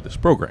can do for this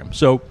program.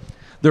 So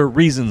there are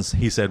reasons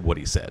he said what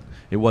he said.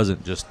 It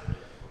wasn't just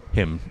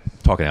him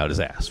talking out his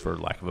ass, for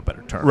lack of a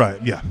better term.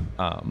 Right, yeah.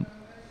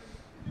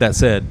 That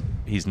said,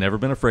 he's never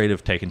been afraid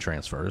of taking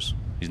transfers.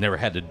 He's never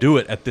had to do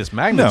it at this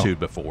magnitude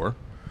before.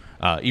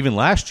 Even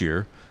last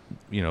year,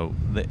 it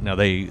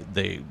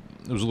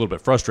was a little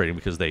bit frustrating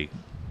because they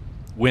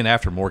went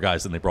after more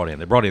guys than they brought in.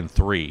 They brought in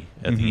 3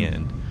 at the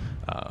end,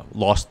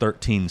 lost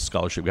 13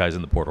 scholarship guys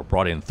in the portal,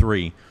 brought in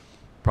 3.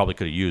 Probably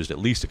could have used at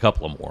least a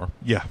couple of more.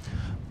 Yeah.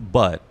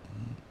 But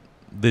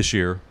this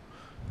year,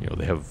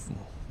 they have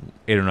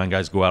 8 or 9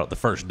 guys go out the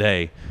first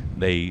day.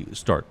 They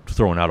start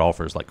throwing out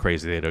offers like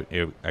crazy.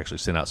 They actually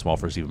sent out some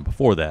offers even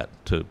before that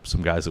to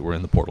some guys that were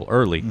in the portal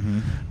early.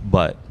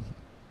 But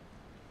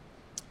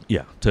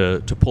yeah,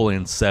 to pull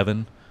in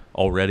 7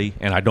 already,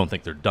 and I don't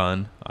think they're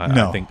done.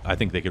 No. I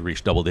think they could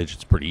reach double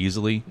digits pretty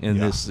easily in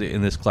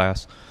this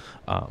class.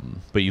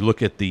 But you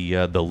look at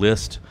the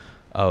list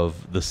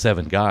of the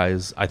 7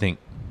 guys. I think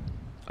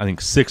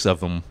 6 of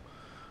them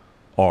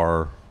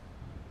are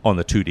on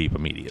the 2 deep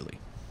immediately.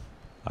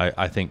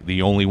 I think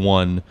the only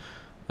one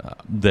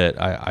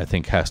that I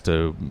think has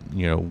to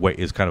wait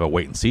is kind of a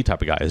wait and see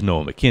type of guy is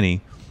Noah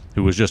McKinney,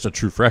 who was just a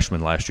true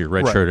freshman last year,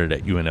 redshirted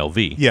at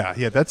UNLV.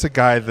 Yeah, that's a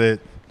guy that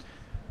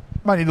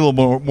might need a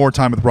little more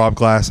time with Rob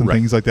Glass and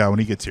things like that when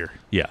he gets here.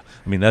 Yeah,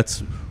 I mean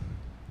that's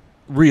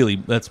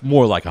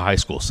more like a high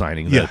school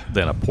signing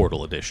than a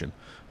portal addition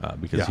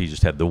because he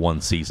just had the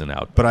one season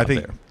out. But I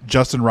think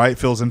Justin Wright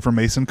fills in for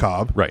Mason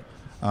Cobb. Right.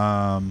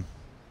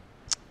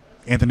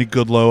 Anthony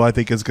Goodlow, I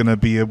think, is going to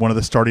be one of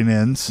the starting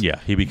ends. Yeah,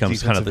 he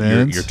becomes kind of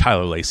Defensive your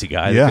Tyler Lacey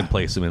guy Yeah. that can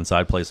play some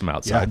inside, play some Yeah,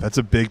 outside. that's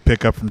a big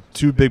pickup from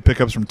 2 big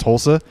pickups from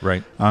Tulsa.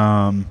 Right.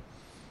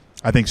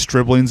 I think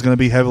Stribling's going to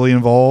be heavily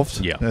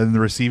involved Yeah. in the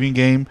receiving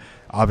game.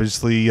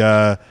 Obviously,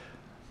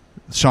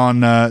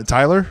 Sean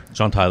Tyler.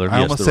 Sean Tyler. I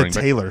yes, almost the said running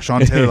back. Taylor.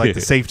 Sean Taylor, like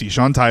the safety.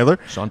 Sean Tyler.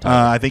 Sean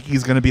Tyler. I think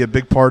he's going to be a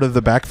big part of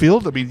the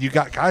backfield. I mean, you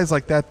got guys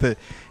like that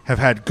have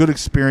had good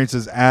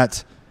experiences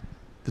at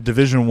the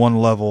Division I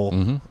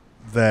level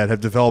that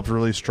have developed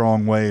really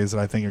strong ways that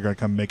I think are going to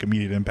come make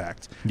immediate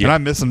impact. Yeah. And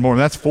I'm missing more.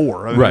 And that's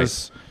 4. I mean,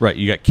 Right.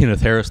 You got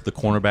Kenneth Harris, the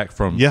cornerback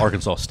from Yeah.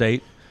 Arkansas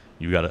State.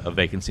 You got a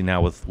vacancy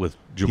now with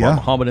Jabbar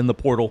Muhammad in the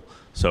portal,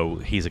 so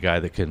he's a guy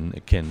that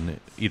can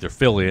either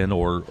fill in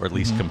or at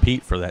least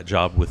compete for that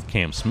job with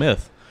Cam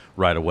Smith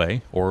right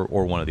away, or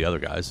one of the other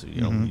guys.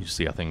 You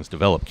see how things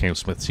develop. Cam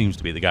Smith seems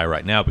to be the guy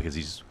right now because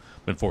he's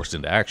been forced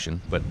into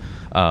action. But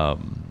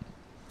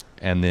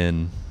and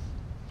then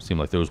seemed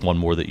like there was one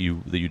more that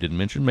you didn't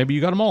mention. Maybe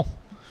you got them all.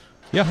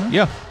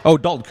 Yeah. Oh,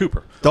 Dalton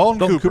Cooper. Dalton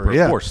Cooper,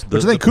 of course.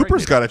 But I think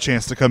Cooper's got a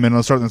chance to come in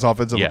and start this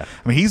offensive. Yeah.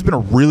 I mean, he's been a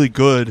really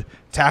good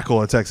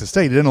tackle at Texas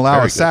State. He didn't allow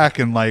Very a sack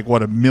in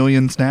 1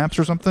 million snaps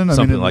or something.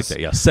 Something it like was- that.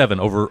 Yeah, 7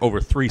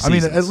 over 3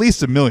 seasons. I mean, at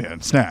least 1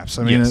 million snaps.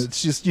 I mean, Yes.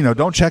 it's just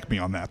don't check me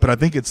on that, but I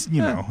think it's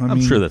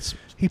I'm sure that's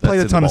he played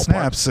that's a in ton the of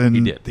ballpark. snaps and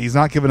He did. he's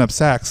not giving up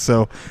sacks.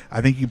 So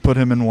I think you put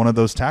him in one of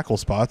those tackle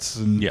spots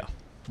and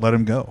let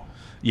him go.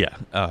 Yeah,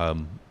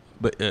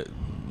 but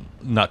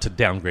not to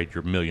downgrade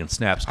your million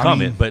snaps I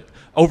comment, mean- but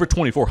over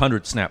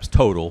 2,400 snaps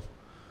total,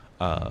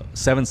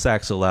 7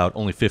 sacks allowed,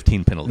 only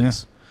 15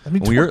 penalties. Yeah. I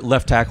mean, when you're at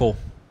left tackle,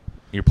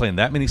 you're playing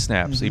that many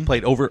snaps. Mm-hmm. He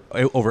played over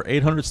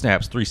 800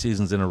 snaps 3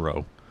 seasons in a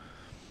row,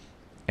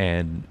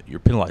 and you're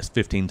penalized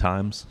 15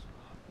 times.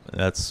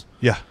 That's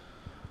Yeah,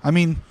 I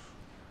mean,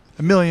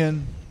 1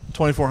 million,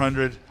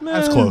 2,400.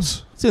 That's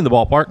close. It's in the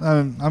ballpark.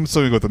 I'm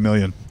still gonna go with 1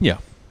 million. Yeah.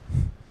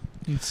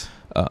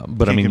 But I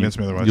Can't mean, convince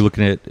me otherwise. you're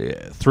looking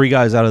at 3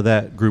 guys out of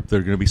that group that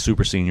are going to be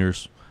super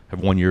seniors, have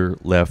 1 year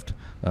left.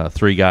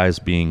 3 guys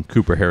being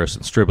Cooper, Harris,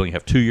 and Stribling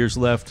have 2 years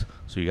left,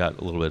 so you got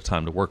a little bit of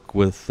time to work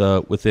with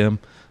them.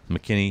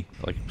 McKinney,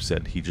 like you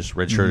said, he just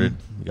redshirted.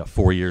 You got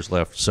 4 years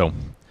left, so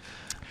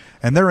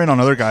And they're in on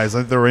other guys.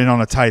 Like they're in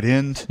on a tight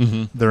end.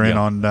 They're in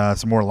on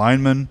some more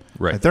linemen.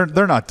 Right. Like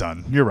they're not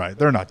done. You're right.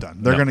 They're not done.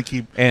 They're No. going to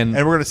keep. And-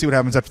 we're going to see what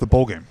happens after the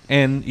bowl game.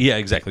 And yeah,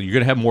 exactly. You're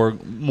going to have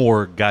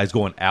more guys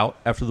going out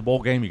after the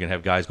bowl game. You're going to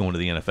have guys going to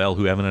the NFL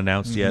who haven't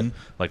announced yet,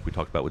 like we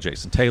talked about with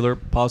Jason Taylor,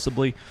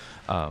 possibly.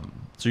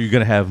 So you're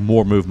going to have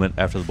more movement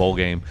after the bowl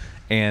game,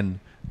 and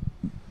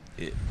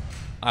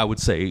I would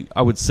say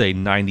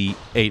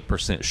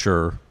 98%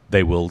 sure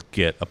they will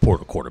get a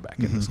portal quarterback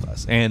in this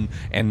class, and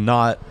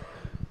not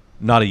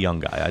a young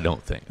guy. I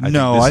don't think.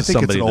 I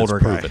think it's an older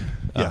guy.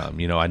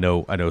 Yeah. I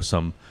know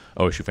some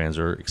OSU fans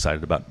are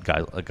excited about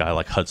a guy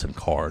like Hudson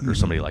Card or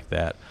somebody like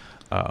that.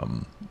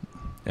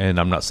 And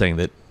I'm not saying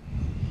that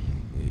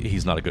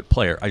he's not a good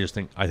player. I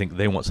think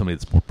they want somebody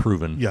that's more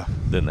proven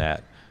than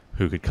that,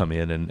 who could come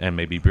in and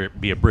maybe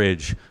be a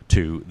bridge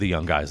to the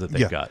young guys that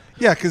they've got.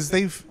 Yeah, because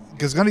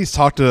Gundy's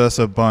talked to us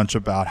a bunch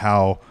about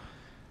how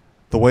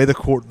the way the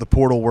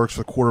portal works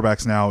for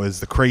quarterbacks now is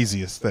the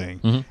craziest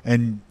thing,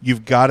 and you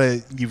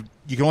can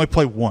only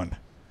play one,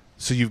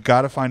 so you've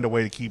got to find a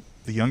way to keep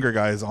the younger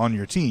guys on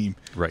your team.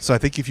 Right. So I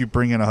think if you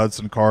bring in a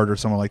Hudson Card or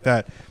someone like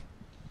that,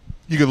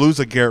 you could lose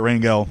a Garrett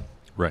Rangel.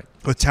 Right.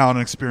 With talent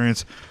and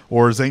experience,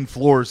 or Zane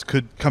Flores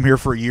could come here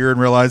for a year and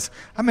realize,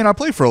 I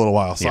played for a little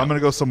while, so I'm going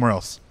to go somewhere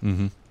else.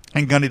 Mm-hmm.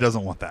 And Gundy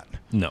doesn't want that.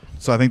 No.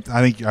 So I think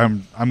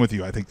I'm with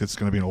you. I think that's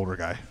going to be an older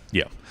guy.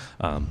 Yeah.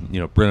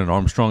 Brennan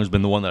Armstrong has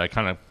been the one that I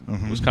kind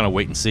of was kind of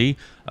wait and see.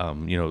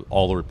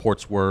 All the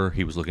reports were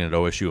he was looking at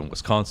OSU and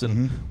Wisconsin.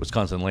 Mm-hmm.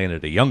 Wisconsin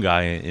landed a young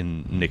guy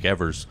in Nick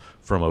Evers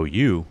from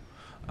OU,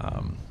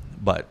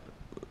 but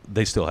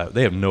they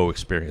have no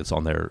experience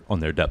on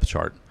their depth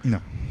chart.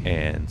 No.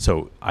 And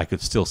so I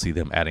could still see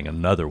them adding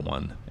another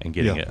one and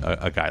getting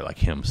a guy like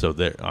him. So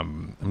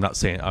I'm not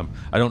saying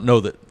I don't know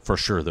that for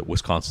sure that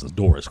Wisconsin's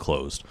door is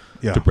closed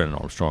to Brennan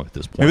Armstrong at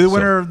this point. Maybe the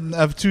winner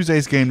of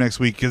Tuesday's game next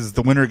week, because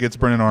the winner gets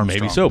Brennan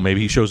Armstrong. Maybe so.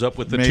 Maybe he shows up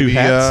with the two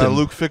hats. Maybe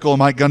Luke Fickell and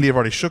Mike Gundy have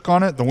already shook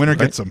on it. The winner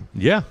gets him.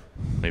 Yeah.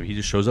 Maybe he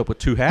just shows up with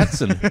two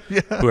hats, and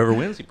whoever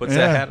wins, he puts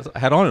that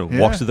hat on and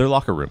walks to their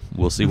locker room.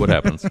 We'll see what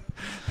happens.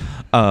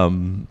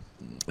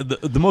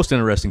 The most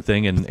interesting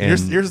thing, and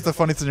here's the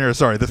funny scenario.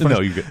 Sorry,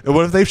 you're good.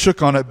 What if they've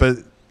shook on it, but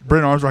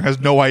Brennan Armstrong has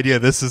no idea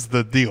this is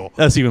the deal?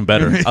 That's even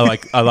better. I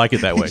like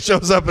it that way. He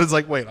shows up and it's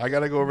like, wait, I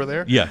got to go over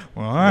there. Yeah.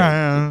 Well,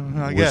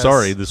 I guess. We're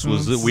sorry. This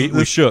was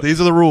we shook.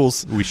 These are the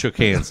rules. We shook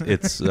hands.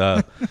 It's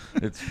Scott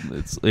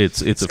official.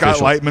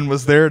 Lightman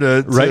was there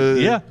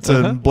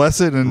to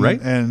bless it and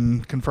right.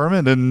 and confirm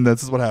it, and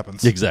this is what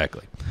happens.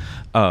 Exactly.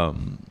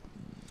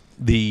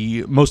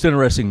 The most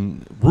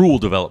interesting rule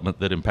development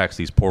that impacts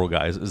these portal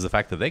guys is the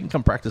fact that they can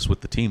come practice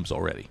with the teams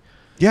already.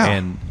 Yeah,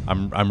 and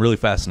I'm really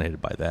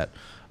fascinated by that.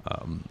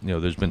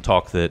 There's been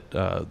talk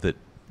that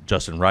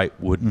Justin Wright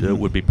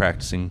would be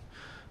practicing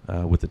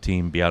with the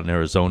team, be out in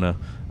Arizona.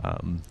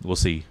 We'll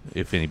see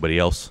if anybody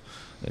else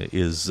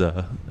is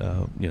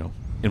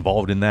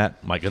involved in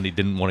that. Mike Gundy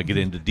didn't want to get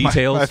into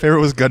details. My favorite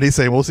was Gundy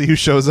saying, "We'll see who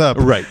shows up."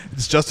 Right?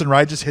 Is Justin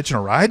Wright just hitching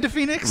a ride to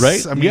Phoenix?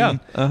 Right?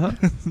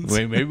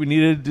 Maybe we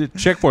needed to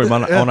check for him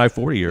on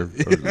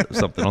I-40 or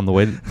something on the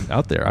way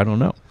out there. I don't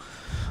know.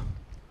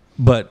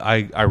 But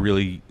I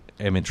really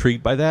am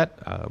intrigued by that.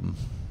 I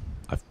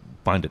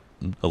find it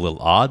a little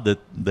odd that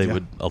they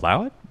would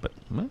allow it, but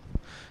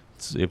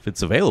if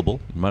it's available,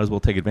 you might as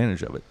well take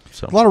advantage of it.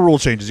 So a lot of rule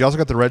changes. You also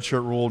got the red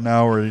shirt rule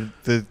now, where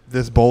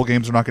this bowl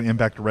games are not going to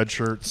impact the red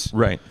shirts.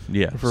 Right.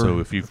 Yeah. So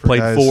if you've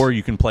played guys, 4,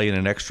 you can play in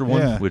an extra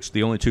one. Which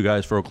the only two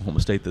guys for Oklahoma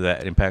State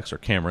that impacts are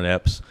Cameron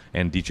Epps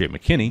and DJ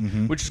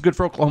McKinney, which is good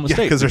for Oklahoma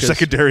State because their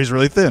secondary is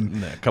really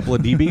thin. A couple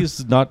of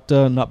DBs,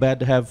 not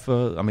bad to have.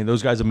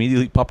 Those guys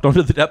immediately popped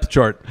onto the depth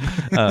chart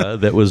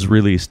that was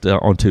released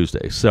on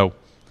Tuesday. So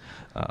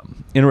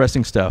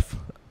interesting stuff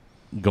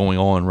going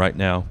on right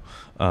now.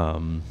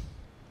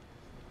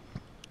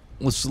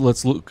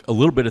 Let's look a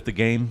little bit at the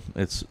game.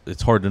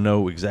 It's hard to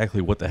know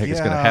exactly what the heck is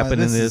going to happen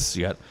in this.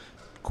 You got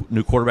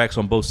new quarterbacks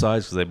on both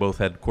sides because they both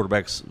had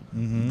quarterbacks,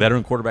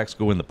 veteran quarterbacks,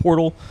 go in the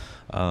portal.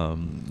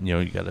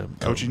 You got a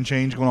coaching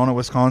change going on at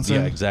Wisconsin.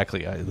 Yeah,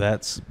 exactly.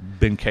 That's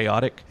been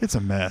chaotic. It's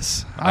a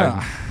mess. I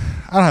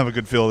don't have a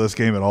good feel of this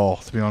game at all,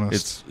 to be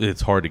honest.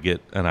 It's hard to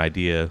get an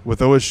idea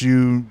with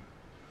OSU.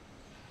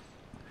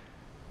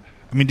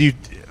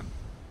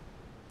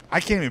 I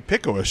can't even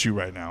pick OSU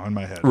right now in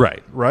my head.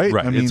 Right.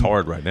 It's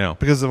hard right now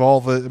because of all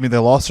the. They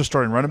lost their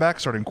starting running back,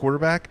 starting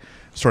quarterback,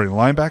 starting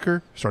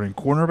linebacker, starting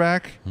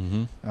cornerback.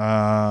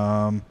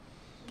 Mm-hmm.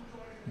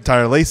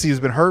 Tyler Lacey has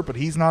been hurt, but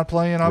he's not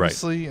playing.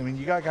 Obviously, right.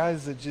 You got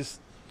guys that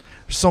just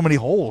there's so many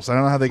holes. I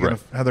don't know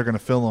how they're gonna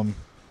fill them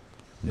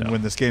and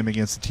win this game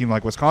against a team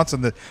like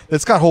Wisconsin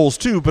that's got holes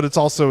too, but it's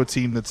also a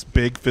team that's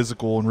big,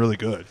 physical, and really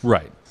good.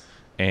 Right,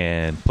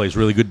 and plays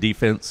really good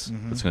defense.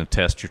 It's going to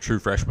test your true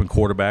freshman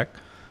quarterback.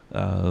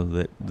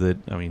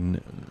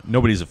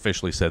 Nobody's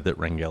officially said that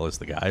Rangel is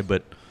the guy,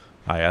 but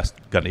I asked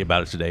Gundy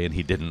about it today, and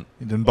he didn't.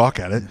 He didn't balk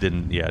at it.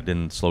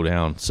 Didn't slow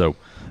down. So,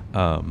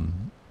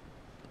 I'm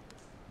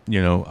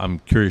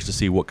curious to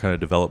see what kind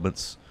of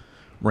developments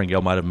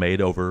Rangel might have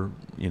made over.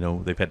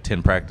 They've had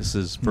 10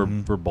 practices for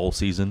bowl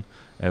season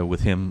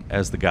with him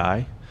as the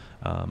guy,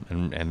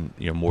 and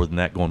more than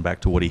that going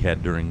back to what he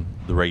had during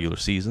the regular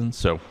season.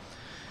 So.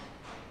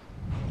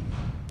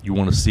 You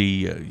want to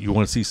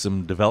see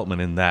some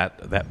development in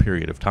that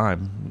period of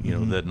time.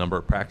 The number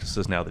of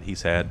practices now that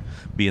he's had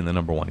being the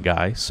number one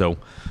guy. So,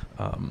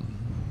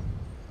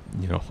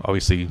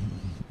 obviously,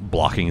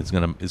 blocking is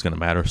gonna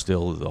matter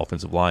still. The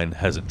offensive line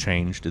hasn't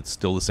changed; it's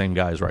still the same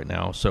guys right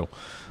now. So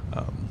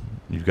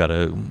you've got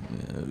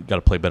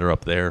to play better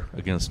up there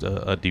against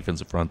a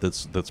defensive front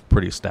that's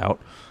pretty stout.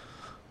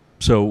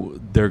 So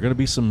there are going to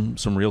be some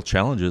real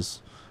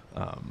challenges.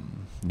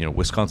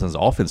 Wisconsin's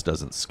offense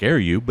doesn't scare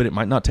you, but it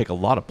might not take a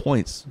lot of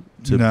points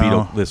to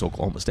beat this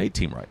Oklahoma State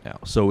team right now.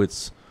 So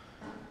it's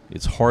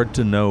hard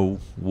to know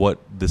what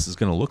this is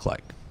going to look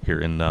like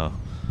here in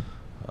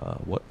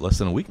less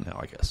than a week now,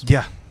 I guess.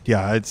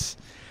 Yeah, it's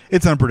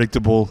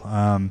unpredictable. You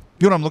know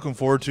what I'm looking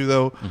forward to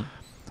though? Mm-hmm.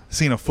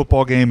 Seeing a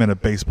football game in a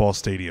baseball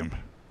stadium.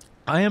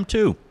 I am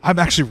too. I'm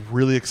actually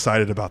really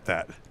excited about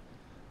that.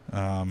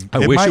 I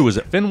wish it was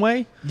at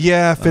Fenway.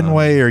 Yeah,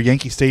 Fenway or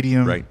Yankee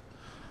Stadium. Right.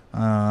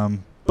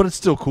 But it's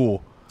still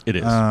cool. It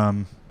is.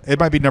 It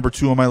might be number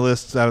 2 on my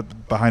list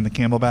behind the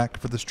Camelback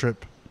for this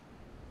trip.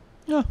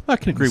 Yeah, I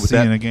can agree with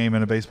that. Seeing a game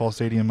in a baseball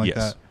stadium like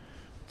that.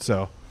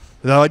 So,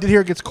 though I did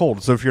hear it gets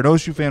cold. So if you're an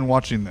OSU fan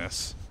watching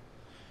this,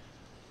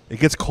 it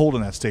gets cold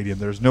in that stadium.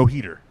 There's no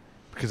heater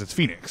because it's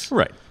Phoenix.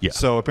 Right. Yeah.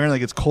 So apparently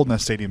it gets cold in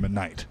that stadium at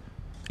night.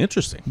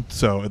 Interesting.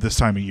 So at this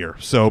time of year.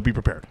 So be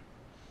prepared.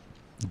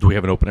 Do we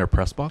have an open air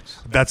press box?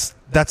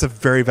 That's a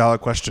very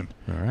valid question.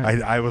 All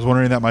right. I was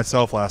wondering that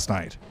myself last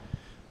night.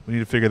 We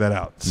need to figure that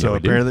out. So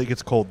apparently it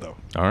gets cold though.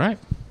 All right.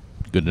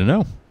 Good to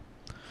know.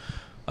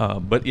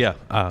 But yeah,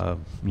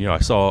 I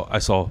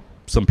saw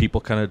some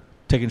people kind of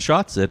taking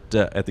shots at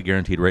the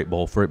Guaranteed Rate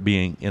Bowl for it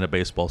being in a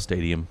baseball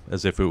stadium,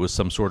 as if it was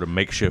some sort of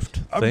makeshift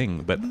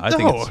thing. But I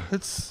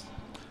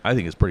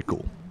think it's pretty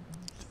cool.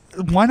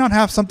 Why not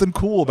have something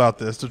cool about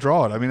this to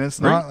draw it? I mean,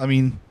 it's not. I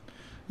mean,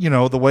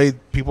 the way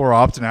people are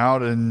opting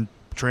out and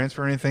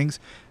transferring things,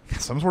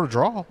 some sort of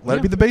draw. Let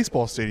it be the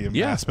baseball stadium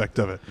aspect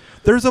of it.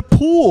 There's a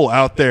pool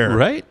out there,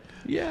 right?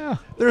 Yeah,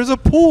 there's a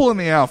pool in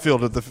the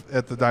outfield at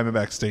the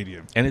Diamondback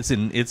Stadium, and it's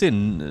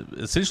in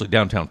essentially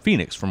downtown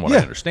Phoenix, from what I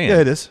understand. Yeah,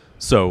 it is.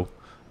 So,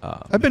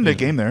 I've been to a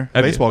game there,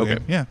 a baseball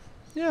game. Yeah,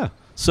 yeah.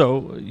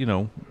 So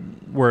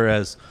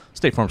whereas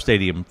State Farm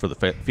Stadium for the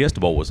Fiesta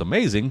Bowl was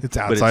amazing, it's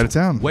outside of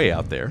town, way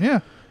out there.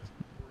 Yeah,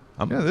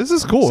 this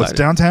is cool. Excited. It's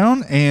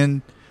downtown,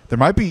 and there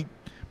might be.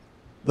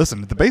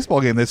 Listen, at the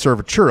baseball game, they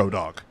serve a churro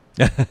dog,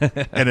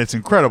 and it's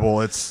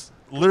incredible. It's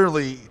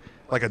literally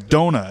like a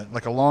donut,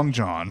 like a Long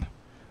John,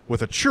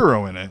 with a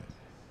churro in it,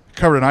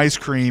 covered in ice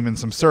cream and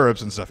some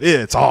syrups and stuff.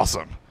 It's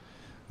awesome.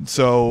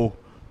 So,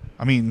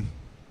 I mean,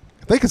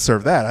 if they could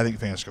serve that, I think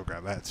fans should go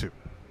grab that too.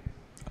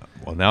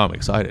 Well, now I'm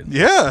excited.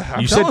 Yeah,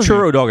 you said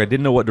churro dog. I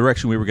didn't know what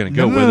direction we were going to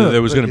go. Whether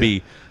there was going to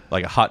be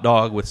like a hot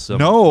dog with some.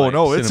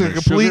 No, it's a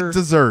complete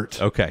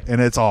dessert. Okay, and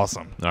it's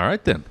awesome. All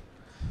right then,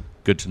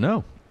 good to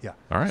know. Yeah.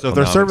 All right. So if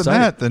they're serving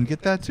that, then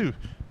get that too.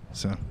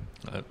 So,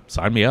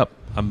 sign me up.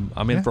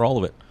 I'm in for all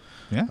of it.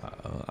 Yeah.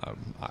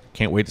 I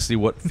can't wait to see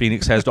what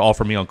Phoenix has to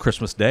offer me on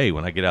Christmas Day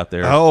when I get out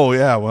there. Oh,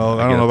 yeah. Well,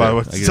 I don't know about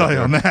what to tell you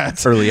on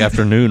that. Early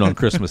afternoon on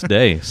Christmas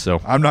Day.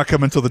 So I'm not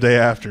coming until the day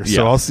after,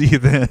 so I'll see you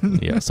then.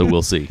 Yeah, so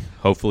we'll see.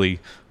 Hopefully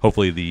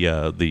the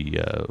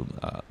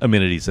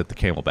amenities at the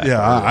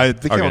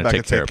Camelback the Camelback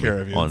can take care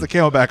of you. The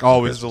Camelback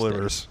always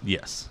delivers. Day.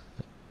 Yes,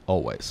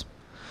 always.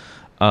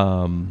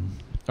 All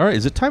right,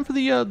 is it time for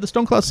the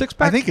Stone Cloud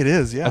Six-Pack? I think it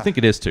is, yeah. I think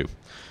it is, too.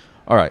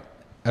 All right.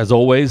 As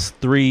always,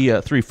 three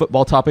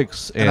football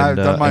topics, and I've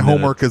done my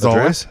homework as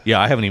always.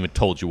 Yeah, I haven't even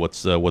told you what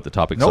the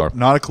topics are.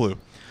 Not a clue.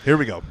 Here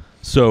we go.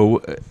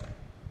 So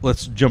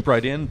let's jump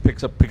right in.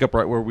 Pick up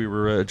right where we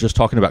were just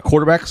talking about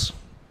quarterbacks.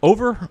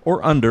 Over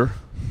or under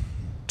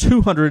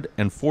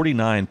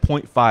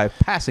 249.5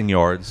 passing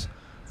yards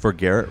for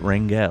Garrett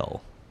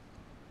Rangel.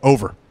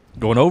 Over.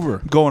 Going over.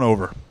 Going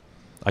over.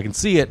 I can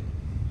see it.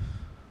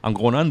 I'm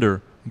going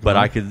under, but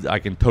I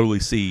can totally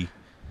see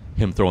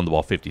him throwing the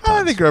ball 50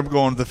 times. I think I'm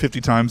going the 50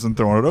 times and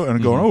throwing it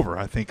and going over.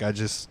 I think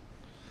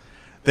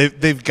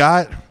they've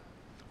got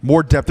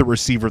more depth at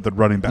receiver than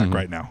running back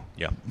right now.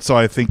 Yeah. So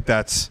I think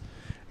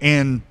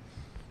and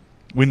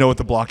we know what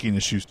the blocking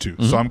issues too.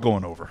 So I'm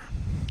going over.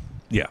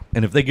 Yeah.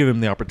 And if they give him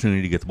the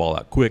opportunity to get the ball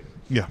out quick,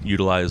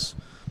 utilize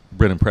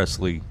Brennan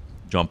Presley,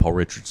 John Paul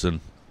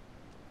Richardson.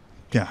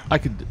 Yeah. I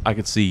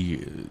could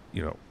see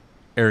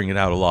airing it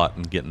out a lot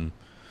and getting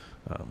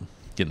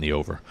the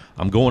over.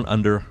 I'm going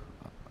under.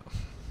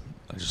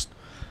 This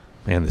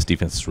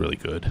defense is really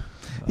good.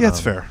 Yeah, it's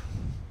fair.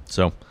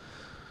 So,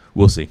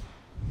 we'll see.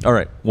 All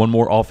right, one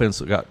more offense.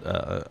 We got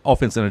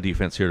offense and a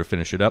defense here to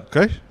finish it up.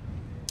 Okay.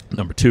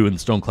 Number 2 in the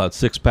Stone Cloud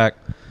Six-Pack.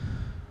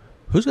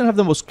 Who's going to have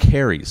the most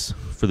carries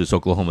for this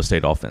Oklahoma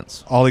State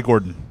offense? Ollie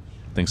Gordon.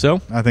 Think so?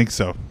 I think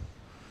so.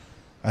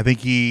 I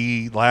think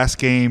he, last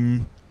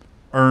game,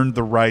 earned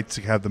the right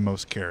to have the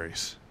most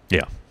carries.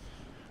 Yeah.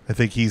 I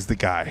think he's the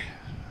guy.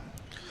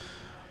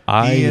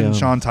 He and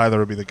Sean Tyler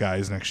will be the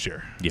guys next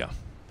year. Yeah.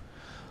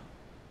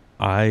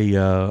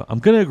 I'm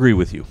going to agree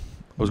with you.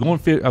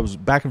 I was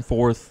back and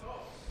forth,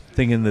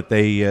 thinking that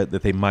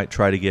they might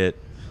try to get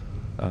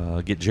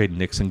Jaden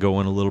Nixon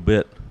going a little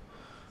bit,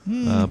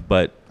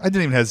 but I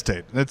didn't even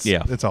hesitate.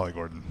 It's Ollie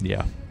Gordon.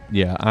 Yeah.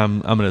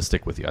 I'm going to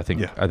stick with you. I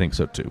think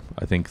so too.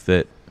 I think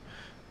that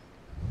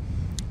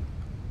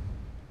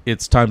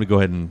it's time to go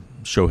ahead and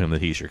show him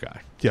that he's your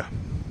guy. Yeah.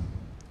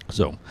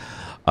 So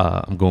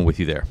I'm going with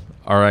you there.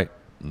 All right,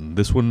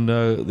 this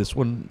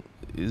one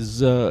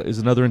is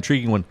another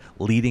intriguing one.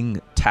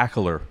 Leading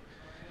tackler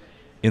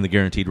in the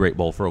Guaranteed Rate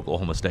Bowl for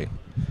Oklahoma State.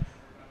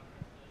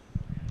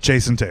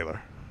 Jason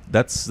Taylor.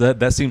 That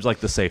seems like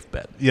the safe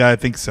bet. Yeah, I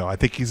think so. I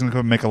think he's going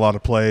to make a lot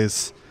of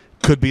plays.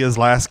 Could be his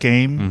last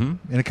game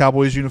in a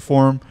Cowboys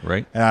uniform.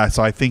 Right.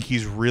 So I think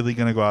he's really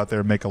going to go out there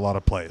and make a lot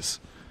of plays.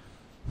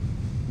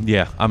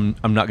 Yeah, I'm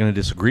not going to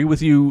disagree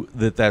with you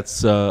that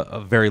that's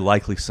a very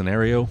likely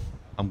scenario.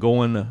 I'm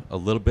going a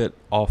little bit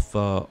off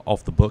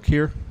the book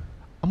here.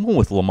 I'm going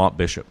with Lamont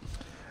Bishop.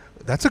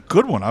 That's a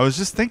good one. I was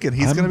just thinking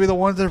he's going to be the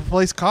one to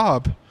replace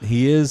Cobb.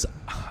 He is.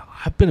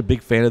 I've been a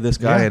big fan of this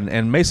guy, Yeah.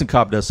 and Mason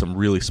Cobb does some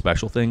really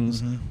special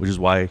things, which is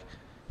why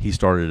he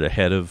started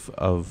ahead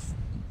of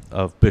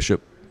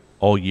Bishop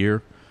all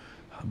year.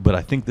 But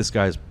I think this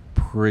guy's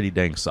pretty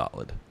dang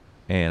solid,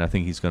 and I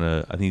think he's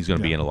gonna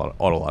be in a lot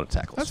of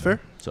tackles. That's fair.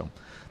 So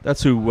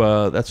that's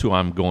who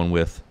I'm going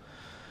with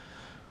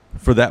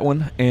for that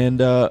one. And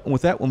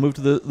with that, we'll move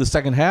to the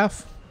second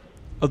half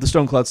of the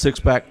Stone Cloud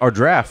Six Pack, our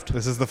draft.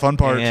 This is the fun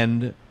part.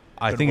 And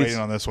I think waiting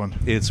on this one.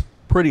 It's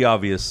pretty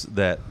obvious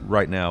that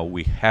right now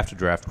we have to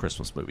draft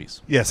Christmas movies.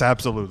 Yes,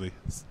 absolutely.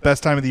 It's the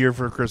best time of the year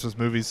for Christmas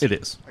movies. It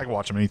is. I can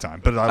watch them anytime.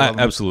 But I love them.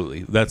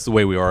 Absolutely. That's the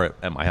way we are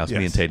at my house.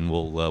 Me Yes. and Tayden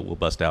will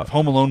bust out.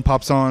 Home Alone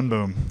pops on,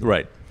 boom,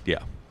 Right.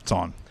 Yeah. it's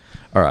on.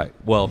 All right.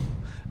 Well,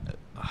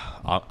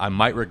 I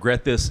might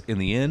regret this in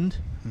the end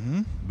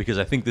because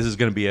I think this is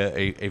going to be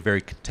a very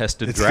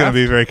contested It's draft. going to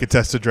be a very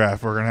contested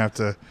draft. We're going to have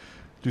to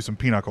do some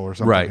pinochle or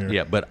something Right, here.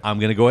 yeah, but I'm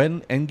going to go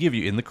ahead and give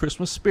you, in the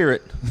Christmas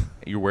spirit,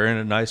 you're wearing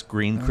a nice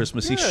green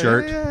Christmassy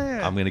shirt.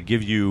 yeah. I'm going to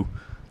give you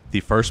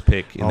the first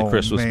pick in the Oh,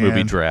 Christmas man.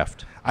 movie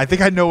draft. I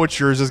think I know what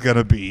yours is going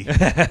to be.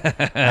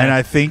 And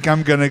I think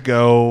I'm going to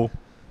go...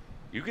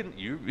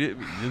 You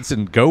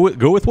listen. Go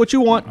with what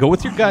you want. Go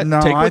with your gut.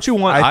 No, Take what you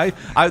want.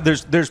 I-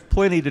 There's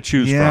plenty to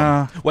choose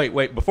Yeah. from.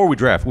 Wait. Before we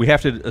draft, we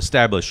have to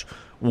establish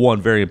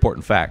one very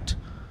important fact.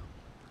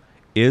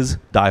 Is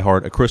Die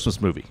Hard a Christmas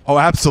movie? Oh,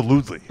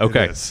 absolutely. it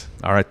Okay. is.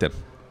 All right then.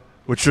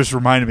 Which just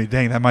reminded me,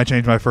 dang, that might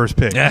change my first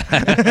pick.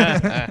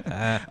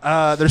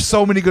 There's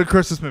so many good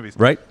Christmas movies.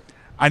 Right.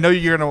 I know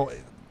you're going to...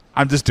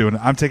 I'm just doing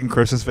it. I'm taking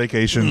Christmas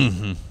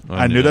Vacation.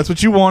 I knew knew that's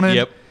what you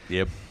wanted.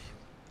 Yep.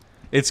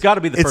 It's got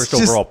to be the It's first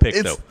just- overall pick,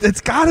 it's, though.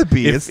 It's got to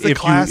be. It's the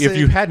classic. If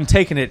you hadn't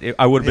taken it,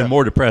 I would have been Yeah.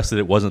 more depressed that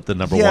it wasn't the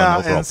number one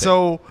overall and pick.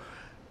 so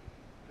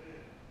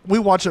we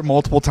watch it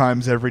multiple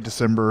times every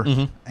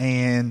December,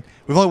 and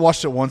we've only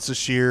watched it once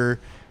this year.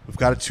 We've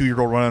got a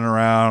 2-year-old running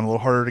around, a little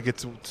harder to get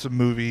to some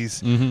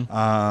movies.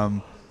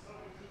 But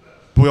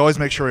we always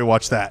make sure we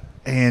watch that,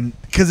 and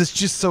because it's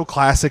just so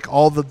classic,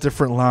 all the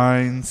different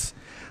lines,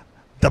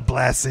 the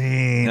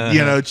blessing,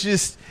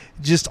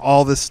 just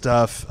all this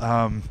stuff.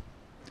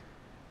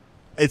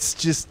 It's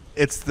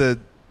the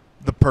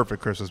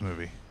perfect Christmas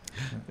movie.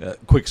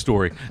 Quick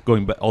story,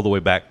 going all the way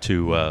back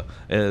to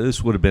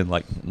this would have been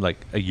like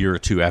a year or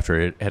two after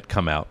it had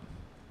come out.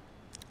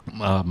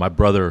 My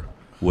brother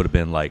would have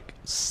been like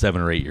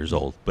 7 or 8 years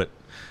old, but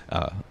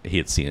he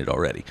had seen it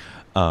already.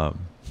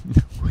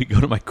 We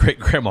go to my great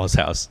grandma's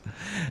house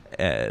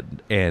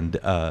and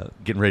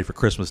getting ready for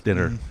Christmas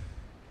dinner.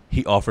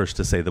 He offers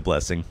to say the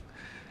blessing,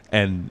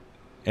 and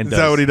Is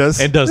that what he does?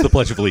 And does the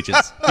Pledge of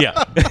Allegiance.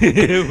 Yeah,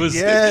 it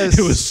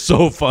was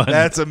so fun.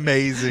 That's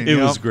amazing. It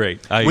was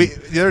great.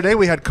 The other day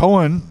we had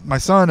Cohen, my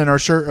son, in our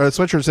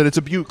sweatshirt said it's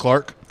a Butte,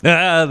 Clark.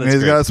 That's He's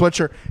great. got a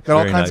sweatshirt. Got all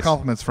Very kinds nice. of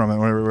compliments from it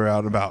when we were out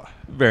and about.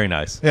 Very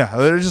nice. Yeah,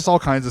 there's just all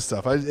kinds of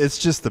stuff. It's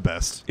just the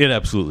best. It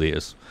absolutely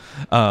is.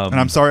 And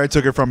I'm sorry I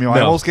took it from you. I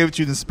No. almost gave it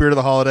to you in the spirit of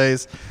the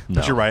holidays,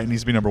 but No. you're right. It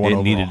needs to be number one It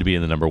overall. needed to be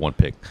in the number one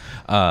pick.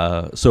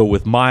 So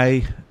with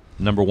my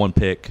number one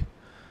pick,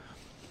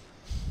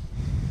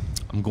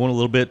 I'm going a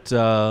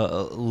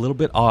little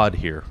bit odd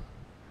here.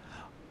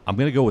 I'm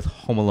going to go with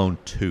Home Alone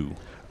 2.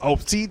 Oh,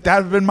 see, that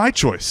would have been my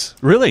choice.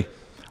 Really?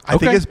 I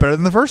think it's better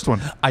than the first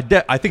one. I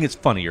think it's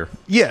funnier.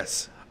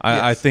 Yes.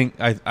 I Yes. think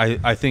I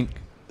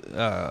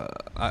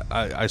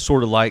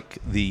sort of like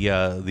the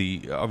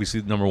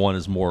obviously number one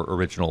is more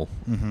original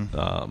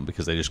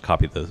because they just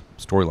copied the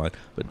storyline,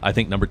 but I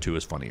think number 2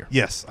 is funnier.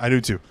 Yes, I do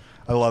too.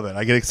 I love it.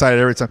 I get excited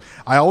every time.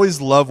 I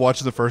always love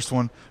watching the first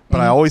one, but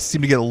I always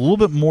seem to get a little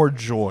bit more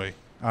joy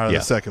out of Yeah.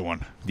 the second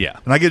one. Yeah.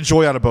 And I get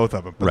joy out of both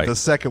of them, but Right. the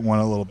second one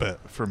a little bit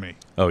for me.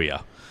 Oh yeah.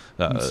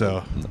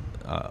 So-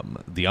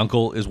 The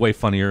uncle is way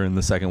funnier in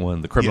the second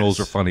one. The criminals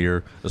Yes. are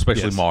funnier,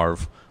 especially Yes.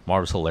 Marv.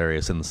 Marv's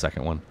hilarious in the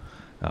second one.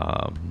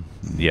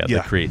 The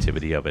Yeah.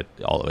 creativity of it,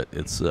 all of it.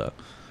 It's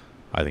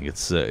I think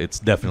it's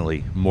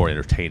definitely more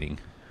entertaining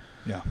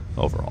Yeah.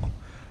 overall.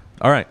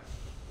 All right.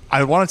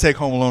 I want to take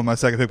Home Alone my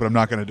second pick, but I'm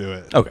not going to do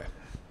it. Okay.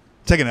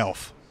 Take an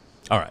Elf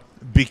All right.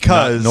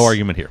 because no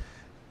argument here.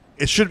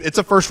 it's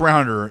a first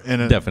rounder in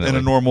a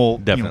Definitely. normal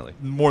Definitely.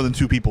 more than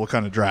 2 people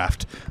kind of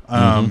draft.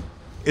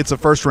 It's a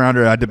first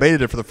rounder. I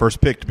debated it for the first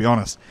pick, to be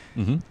honest.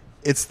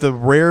 It's the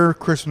rare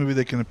Christmas movie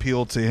that can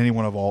appeal to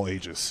anyone of all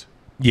ages.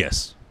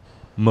 Yes.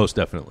 Most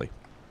definitely.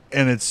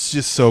 and it's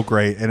just so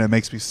great, and it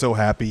makes me so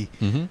happy.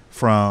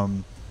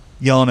 From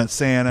yelling at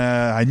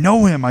Santa, I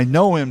know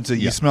him, to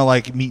you smell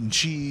like meat and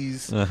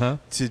cheese, to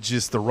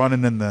just the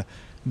running in the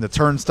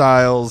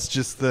turnstiles,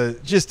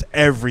 just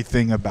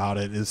everything about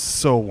it is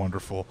so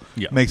wonderful.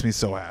 Makes me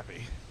so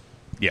happy.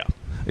 Yeah,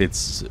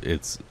 it's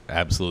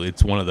absolutely,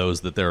 it's one of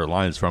those that there are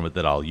lines from it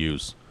that I'll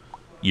use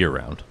year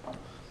round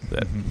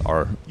that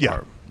are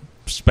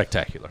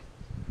spectacular.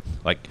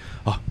 Like,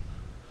 oh,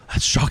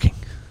 that's shocking.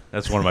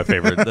 That's one of my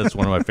favorite. That's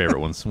one of my favorite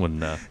ones.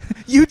 When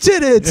you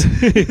did it.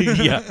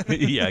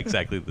 yeah,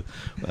 exactly.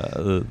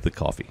 The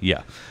coffee.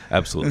 Yeah,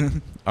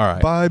 absolutely. All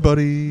right. Bye,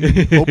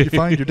 buddy. Hope you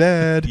find your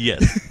dad.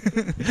 Yes,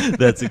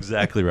 that's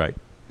exactly right.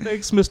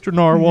 Thanks, Mr.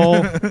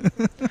 Narwhal.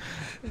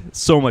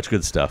 So much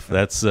good stuff.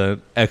 That's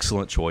an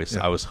excellent choice.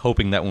 I was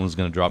hoping that one was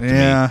going to drop to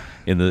me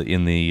in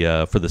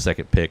the for the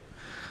second pick.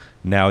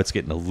 Now it's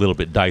getting a little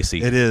bit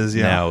dicey. It is.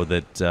 Yeah. Now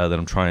that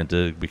I'm trying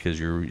to, because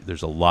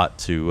there's a lot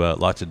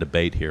to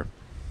debate here.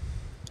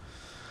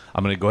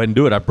 I'm going to go ahead and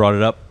do it. I brought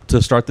it up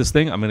to start this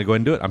thing. I'm going to go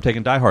ahead and do it. I'm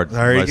taking Die Hard.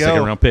 There you go.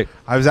 Second round pick.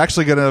 I was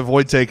actually going to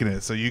avoid taking it,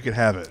 so you could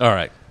have it. All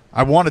right.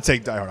 I want to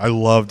take Die Hard. I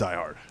love Die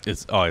Hard.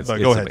 It's go ahead,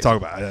 amazing. talk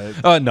about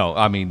it. No,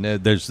 I mean,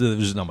 there's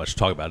not much to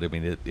talk about. I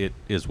mean, it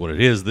is what it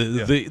is.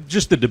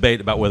 Just the debate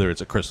about whether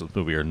it's a Christmas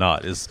movie or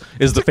not is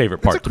the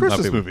favorite part. It's a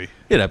Christmas movie.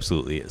 It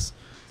absolutely is.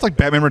 It's like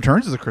Batman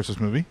Returns is a Christmas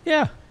movie.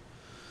 Yeah.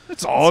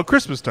 It's all at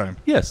Christmas time.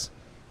 Yes.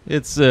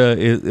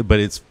 But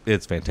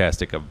it's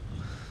fantastic. I've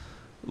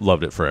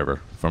loved it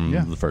forever from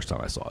the first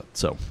time I saw it.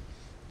 So,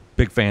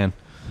 big fan.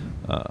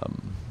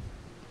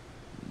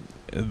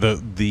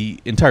 The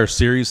entire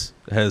series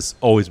has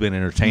always been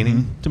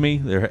entertaining to me.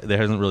 There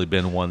hasn't really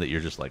been one that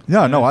you're just like,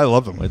 I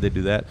love them. Why'd they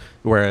do that?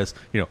 Whereas,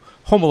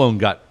 Home Alone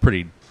got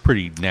pretty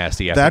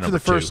nasty after the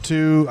first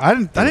two. I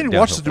didn't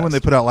watch the one they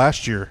put out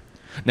last year.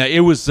 Now it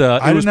was pretty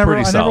solid.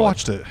 I never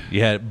watched it.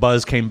 Yeah,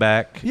 Buzz came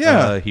back.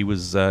 Yeah, he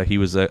was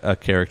a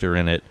character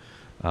in it.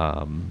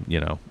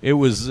 It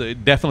was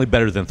definitely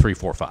better than 3,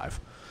 4, 5.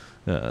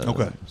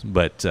 Okay,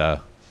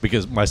 but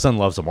because my son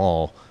loves them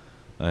all.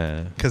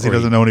 Because he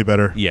doesn't know any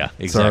better. Yeah,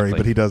 exactly. Sorry,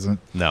 but he doesn't.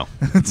 No,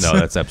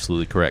 that's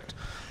absolutely correct.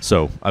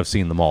 So I've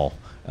seen them all.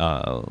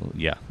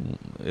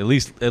 At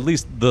least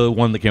the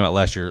one that came out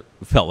last year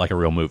felt like a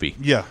real movie.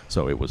 Yeah.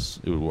 So it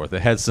was worth it.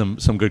 It had some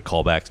good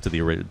callbacks to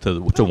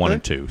the to 1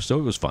 and 2. So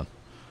it was fun.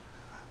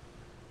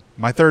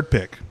 My third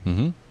pick.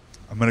 I'm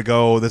going to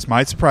go. This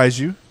might surprise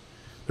you.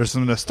 There's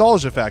some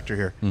nostalgia factor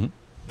here.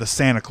 The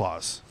Santa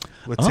Claus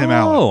with Tim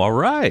Allen. Oh, all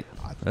right.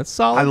 That's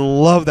solid. I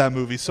love that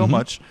movie so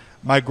much.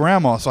 My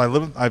grandma,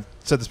 I've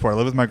said this before, I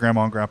lived with my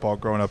grandma and grandpa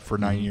growing up for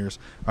 9 years.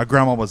 My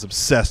grandma was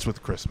obsessed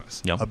with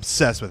Christmas. Yep.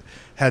 Obsessed with it.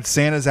 Had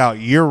Santas out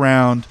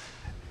year-round.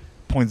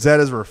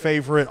 Poinsettias were her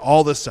favorite.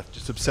 All this stuff,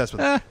 just obsessed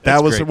with it.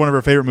 That was one of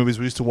her favorite movies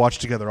we used to watch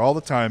together all the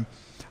time.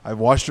 I've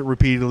watched it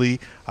repeatedly.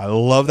 I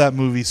love that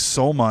movie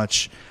so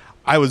much.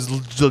 I was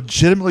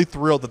legitimately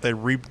thrilled that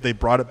they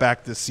brought it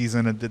back this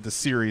season and did the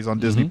series on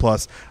Disney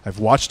Plus. I've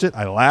watched it.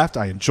 I laughed.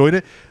 I enjoyed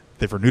it.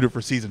 They've renewed it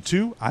for season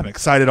 2. I'm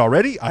excited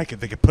already.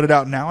 They could put it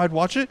out now. I'd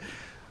watch it.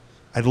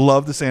 I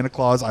love the Santa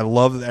Claus. I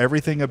love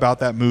everything about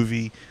that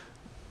movie.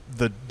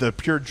 The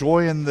pure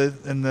joy in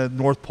the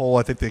North Pole.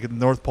 I think the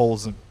North Pole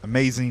is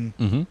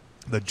amazing.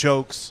 The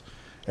jokes,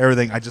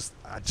 everything. I just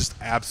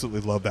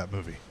absolutely love that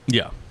movie.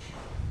 Yeah,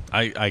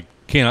 I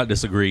cannot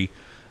disagree.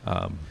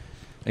 I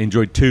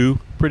enjoyed 2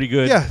 pretty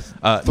good.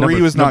 Yeah,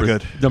 3 was not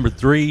good. Number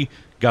 3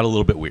 got a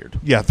little bit weird.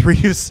 Yeah, 3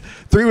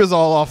 was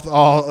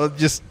all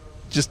just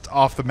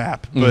off the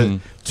map. But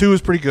 2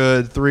 was pretty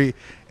good. 3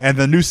 and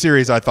the new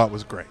series I thought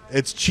was great.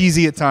 It's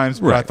cheesy at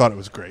times, but I thought it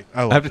was great.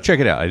 I have to check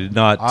it out. I did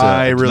not.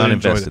 I really not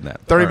enjoyed invest it. in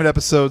that. 30-minute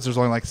episodes. There's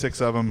only like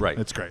 6 of them. Right.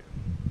 It's great.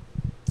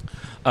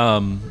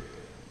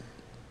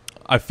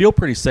 I feel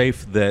pretty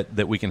safe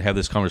that we can have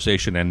this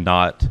conversation and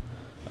not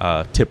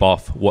tip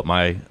off what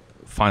my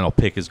final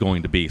pick is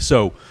going to be.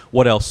 So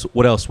what else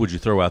would you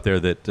throw out there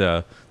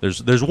that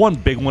there's one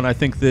big one, I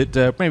think,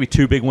 that maybe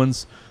 2 big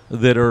ones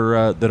that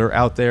are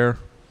out there,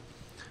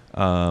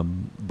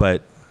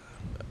 but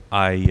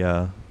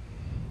I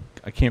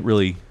can't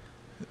really.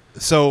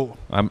 So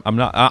I'm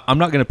not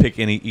going to pick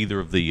either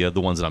of the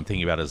ones that I'm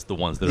thinking about as the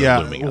ones that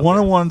are looming. One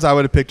of the ones I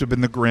would have picked would have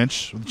been The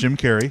Grinch with Jim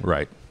Carrey.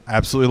 Right.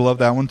 Absolutely love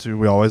that one too.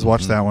 We always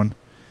watch that one.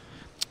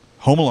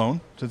 Home Alone,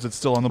 since it's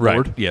still on the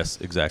board. Right.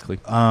 Yes, exactly.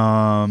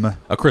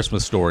 A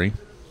Christmas Story.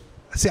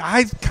 See,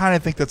 I kind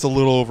of think that's a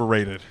little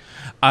overrated.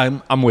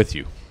 I'm with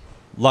you.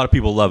 A lot of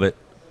people love it.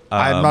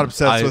 I'm not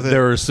obsessed with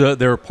it.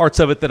 There are parts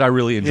of it that I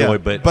really enjoy,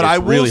 but it's I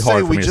will really say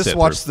hard for me we to just sit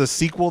watched through. the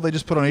sequel they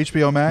just put on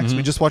HBO Max.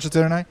 We just watched it the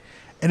other night,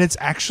 and it's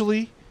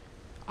actually,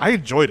 I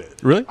enjoyed it.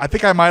 Really? I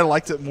think I might have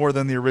liked it more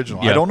than the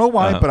original. Yeah. I don't know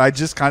why, but I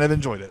just kind of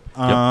enjoyed it.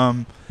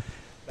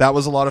 That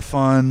was a lot of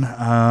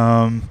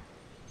fun.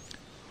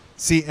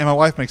 See, and my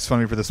wife makes fun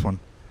of me for this one.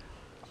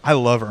 I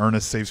love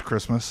Ernest Saves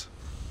Christmas.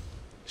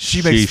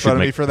 She makes fun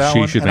of me for that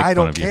one, and I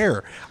don't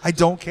care. I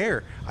don't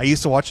care. I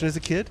used to watch it as a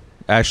kid.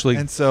 Ashley,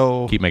 And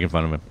so keep making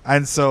fun of him.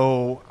 And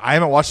so I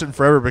haven't watched it in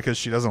forever because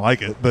she doesn't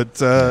like it. But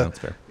that's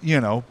fair.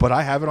 but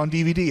I have it on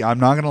DVD. I'm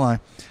not gonna lie.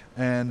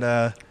 And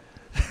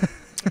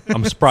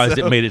I'm surprised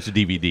it made it to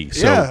DVD.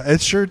 So yeah,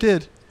 it sure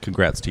did.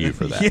 congrats to you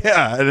for that.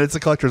 Yeah, and it's a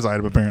collector's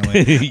item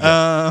apparently.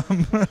 Yeah.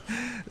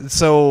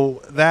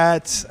 So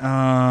that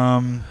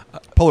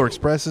Polar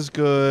Express is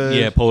good.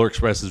 Yeah, Polar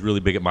Express is really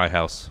big at my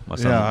house. My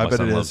son, Yeah, I my bet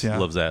son it loves, is, yeah.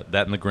 loves that.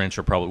 That and the Grinch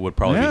would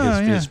probably Yeah,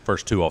 be yeah. his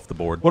first two off the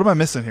board. What am I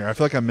missing here? I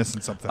feel like I'm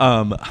missing something.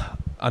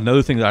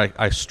 Another thing that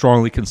I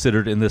strongly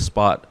considered in this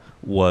spot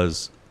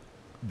was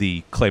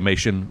the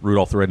claymation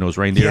Rudolph the Red-Nosed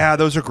Reindeer. yeah,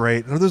 those are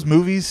great. Are those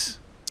movies?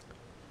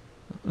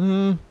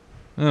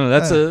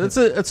 That's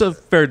a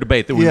fair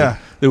debate that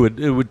it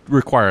would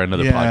require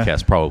another Yeah.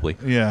 podcast probably.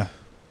 Yeah.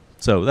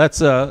 So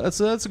that's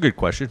a good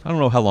question. I don't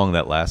know how long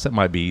that lasts. It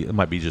might be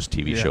just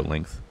TV Yeah. show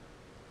length.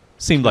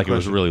 Seemed like it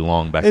was question. really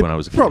long back It when I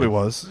was a kid. probably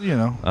was.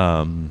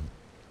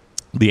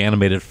 The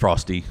animated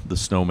Frosty the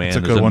Snowman It's a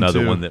is good one, another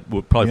too. one that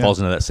probably Yeah. falls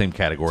into that same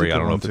category. It's a I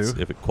don't know good one,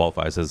 too. if it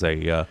qualifies as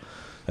a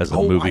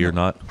Oh, movie I or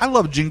not. I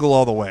love Jingle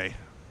All the Way.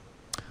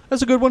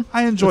 That's a good one.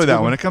 I enjoy That's a that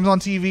good one. It comes on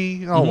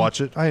TV. I'll Mhm.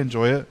 watch it. I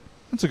enjoy it.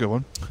 It's a good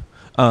one.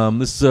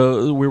 This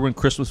we were in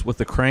Christmas with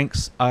the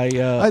Cranks. I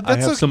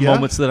that's have some yeah.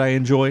 moments that I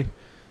enjoy.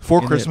 Four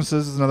In it.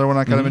 Christmases is another one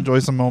I kind of Mhm. enjoy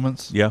some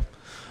moments. Yeah.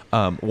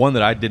 One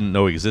that I didn't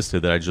know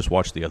existed that I just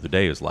watched the other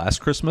day is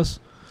Last Christmas.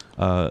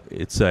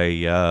 It's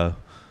like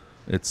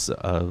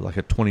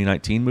a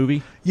 2019in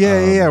movie.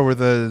 Yeah, where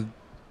the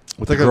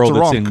With like the girl it's a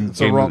that's rom- in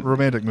it's a Game of-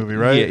 romantic movie,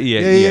 right? Yeah.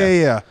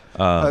 Yeah.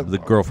 The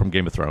girl from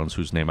Game of Thrones,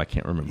 whose name I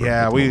can't remember.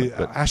 Yeah, at the we moment,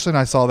 but- Ashley and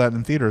I saw that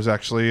in theaters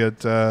actually at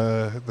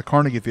the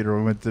Carnegie Theater.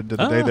 We went to the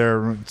day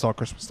there and saw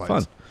Christmas lights.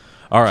 Fun.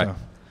 All right. So.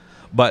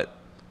 But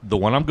the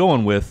one I'm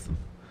going with,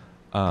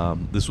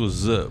 this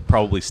was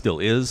probably still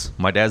is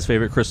my dad's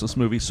favorite Christmas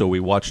movie. So we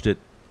watched it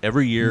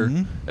every year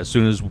as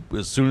soon as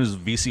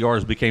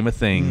VCRs became a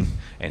thing,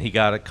 and he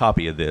got a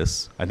copy of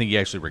this. I think he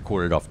actually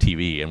recorded off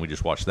TV, and we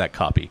just watched that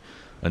copy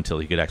until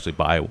he could actually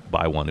buy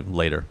one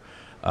later.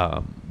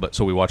 But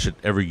so we watched it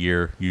every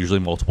year, usually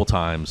multiple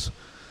times.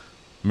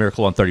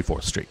 Miracle on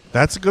 34th Street.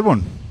 That's a good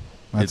one.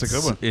 That's a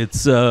good one.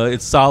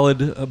 It's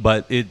solid,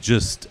 but it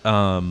just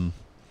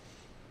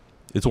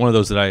it's one of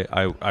those that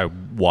I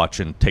watch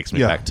and takes me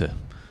Yeah. back to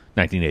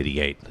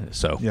 1988.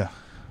 So Yeah.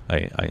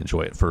 I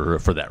enjoy it for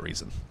that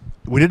reason.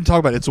 We didn't talk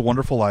about It's a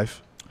Wonderful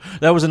Life.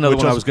 That was another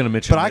which one I was going to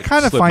mention. But I that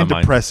kind of slipped my find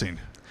mind. depressing.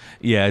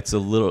 Yeah, it's a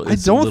little.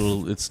 It's don't- a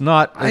little. It's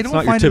not. I It's don't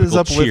not your find it as typical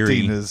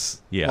uplifting cheery.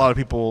 as Yeah. a lot of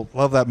people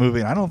love that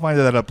movie, and I don't find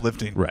it that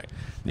uplifting. Right.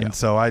 Yeah. And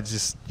so I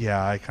just,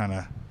 I kind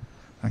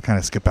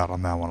of skip out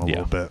on that one a Yeah.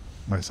 little bit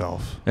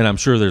myself. And I'm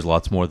sure there's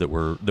lots more that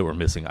we're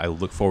missing. I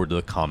look forward to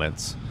the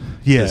comments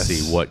Yes. to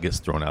see what gets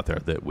thrown out there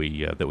that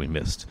we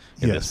missed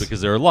in Yes. this,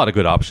 because there are a lot of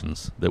good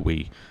options that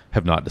we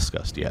have not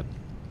discussed yet.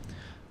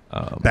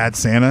 Bad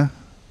Santa.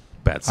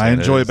 Bad Santa. I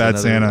enjoy is Bad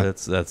another-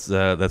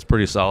 Santa. That's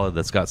pretty solid.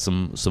 That's got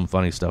some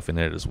funny stuff in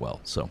it as well.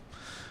 So,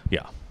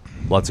 yeah,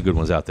 lots of good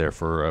ones out there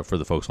for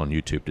the folks on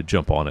YouTube to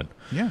jump on it.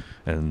 Yeah.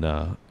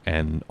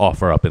 And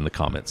offer up in the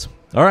comments.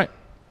 All right,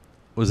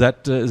 is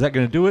that going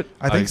to do it?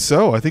 I think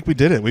so. I think we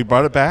did it. We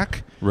brought it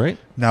back. Right.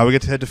 Now we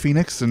get to head to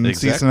Phoenix and see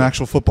some Exactly.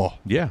 actual football.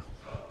 Yeah.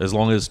 As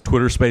long as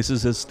Twitter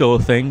Spaces is still a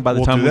thing by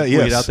the We'll time do we that,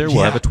 get yes. out there, we'll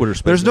Yeah. have a Twitter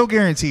Spaces. There's no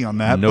guarantee on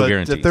that. No but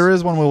guarantees. if there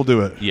is one, we'll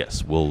do it.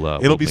 Yes, we'll.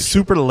 It'll be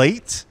super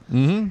late,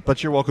 Mm-hmm.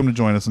 but you're welcome to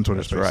join us on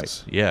Twitter That's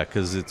Spaces. right. Yeah,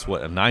 because it's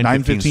what a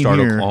 9:15 9:15 start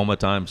here. Oklahoma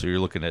time, so you're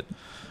looking at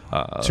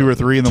 2 or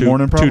 3 in the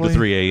morning, 2 probably. to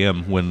 3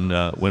 a.m. when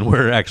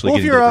we're actually Well,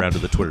 if getting you're around up to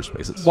the Twitter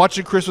Spaces.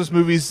 Watching Christmas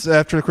movies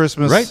after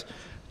Christmas, Right.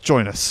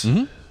 join us.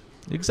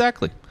 Mm-hmm.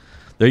 Exactly.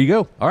 There you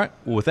go. All right.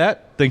 Well, with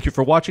that, thank you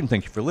for watching.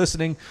 Thank you for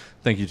listening.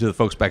 Thank you to the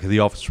folks back at the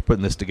office for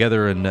putting this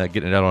together and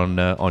getting it out on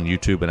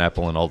YouTube and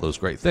Apple and all those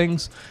great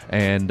things.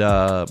 And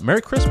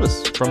Merry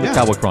Christmas from the Yeah.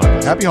 Cowboy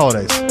Chronicles. Happy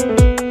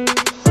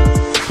holidays.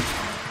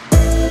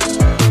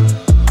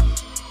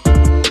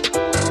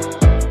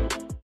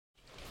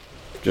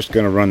 Just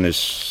going to run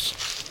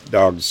this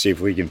dog to see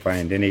if we can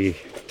find any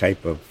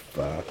type of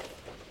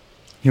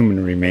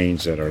human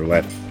remains that are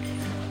left.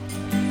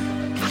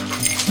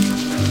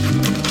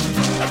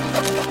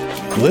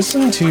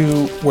 Listen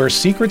to Where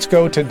Secrets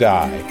Go to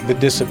Die, The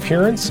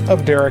Disappearance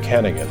of Derek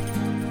Hennigan.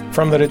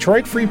 From the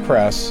Detroit Free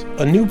Press,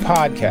 a new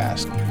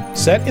podcast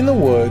set in the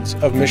woods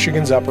of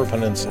Michigan's Upper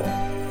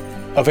Peninsula.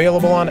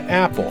 Available on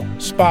Apple,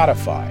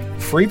 Spotify,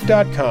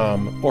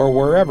 Freep.com, or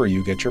wherever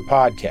you get your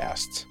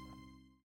podcasts.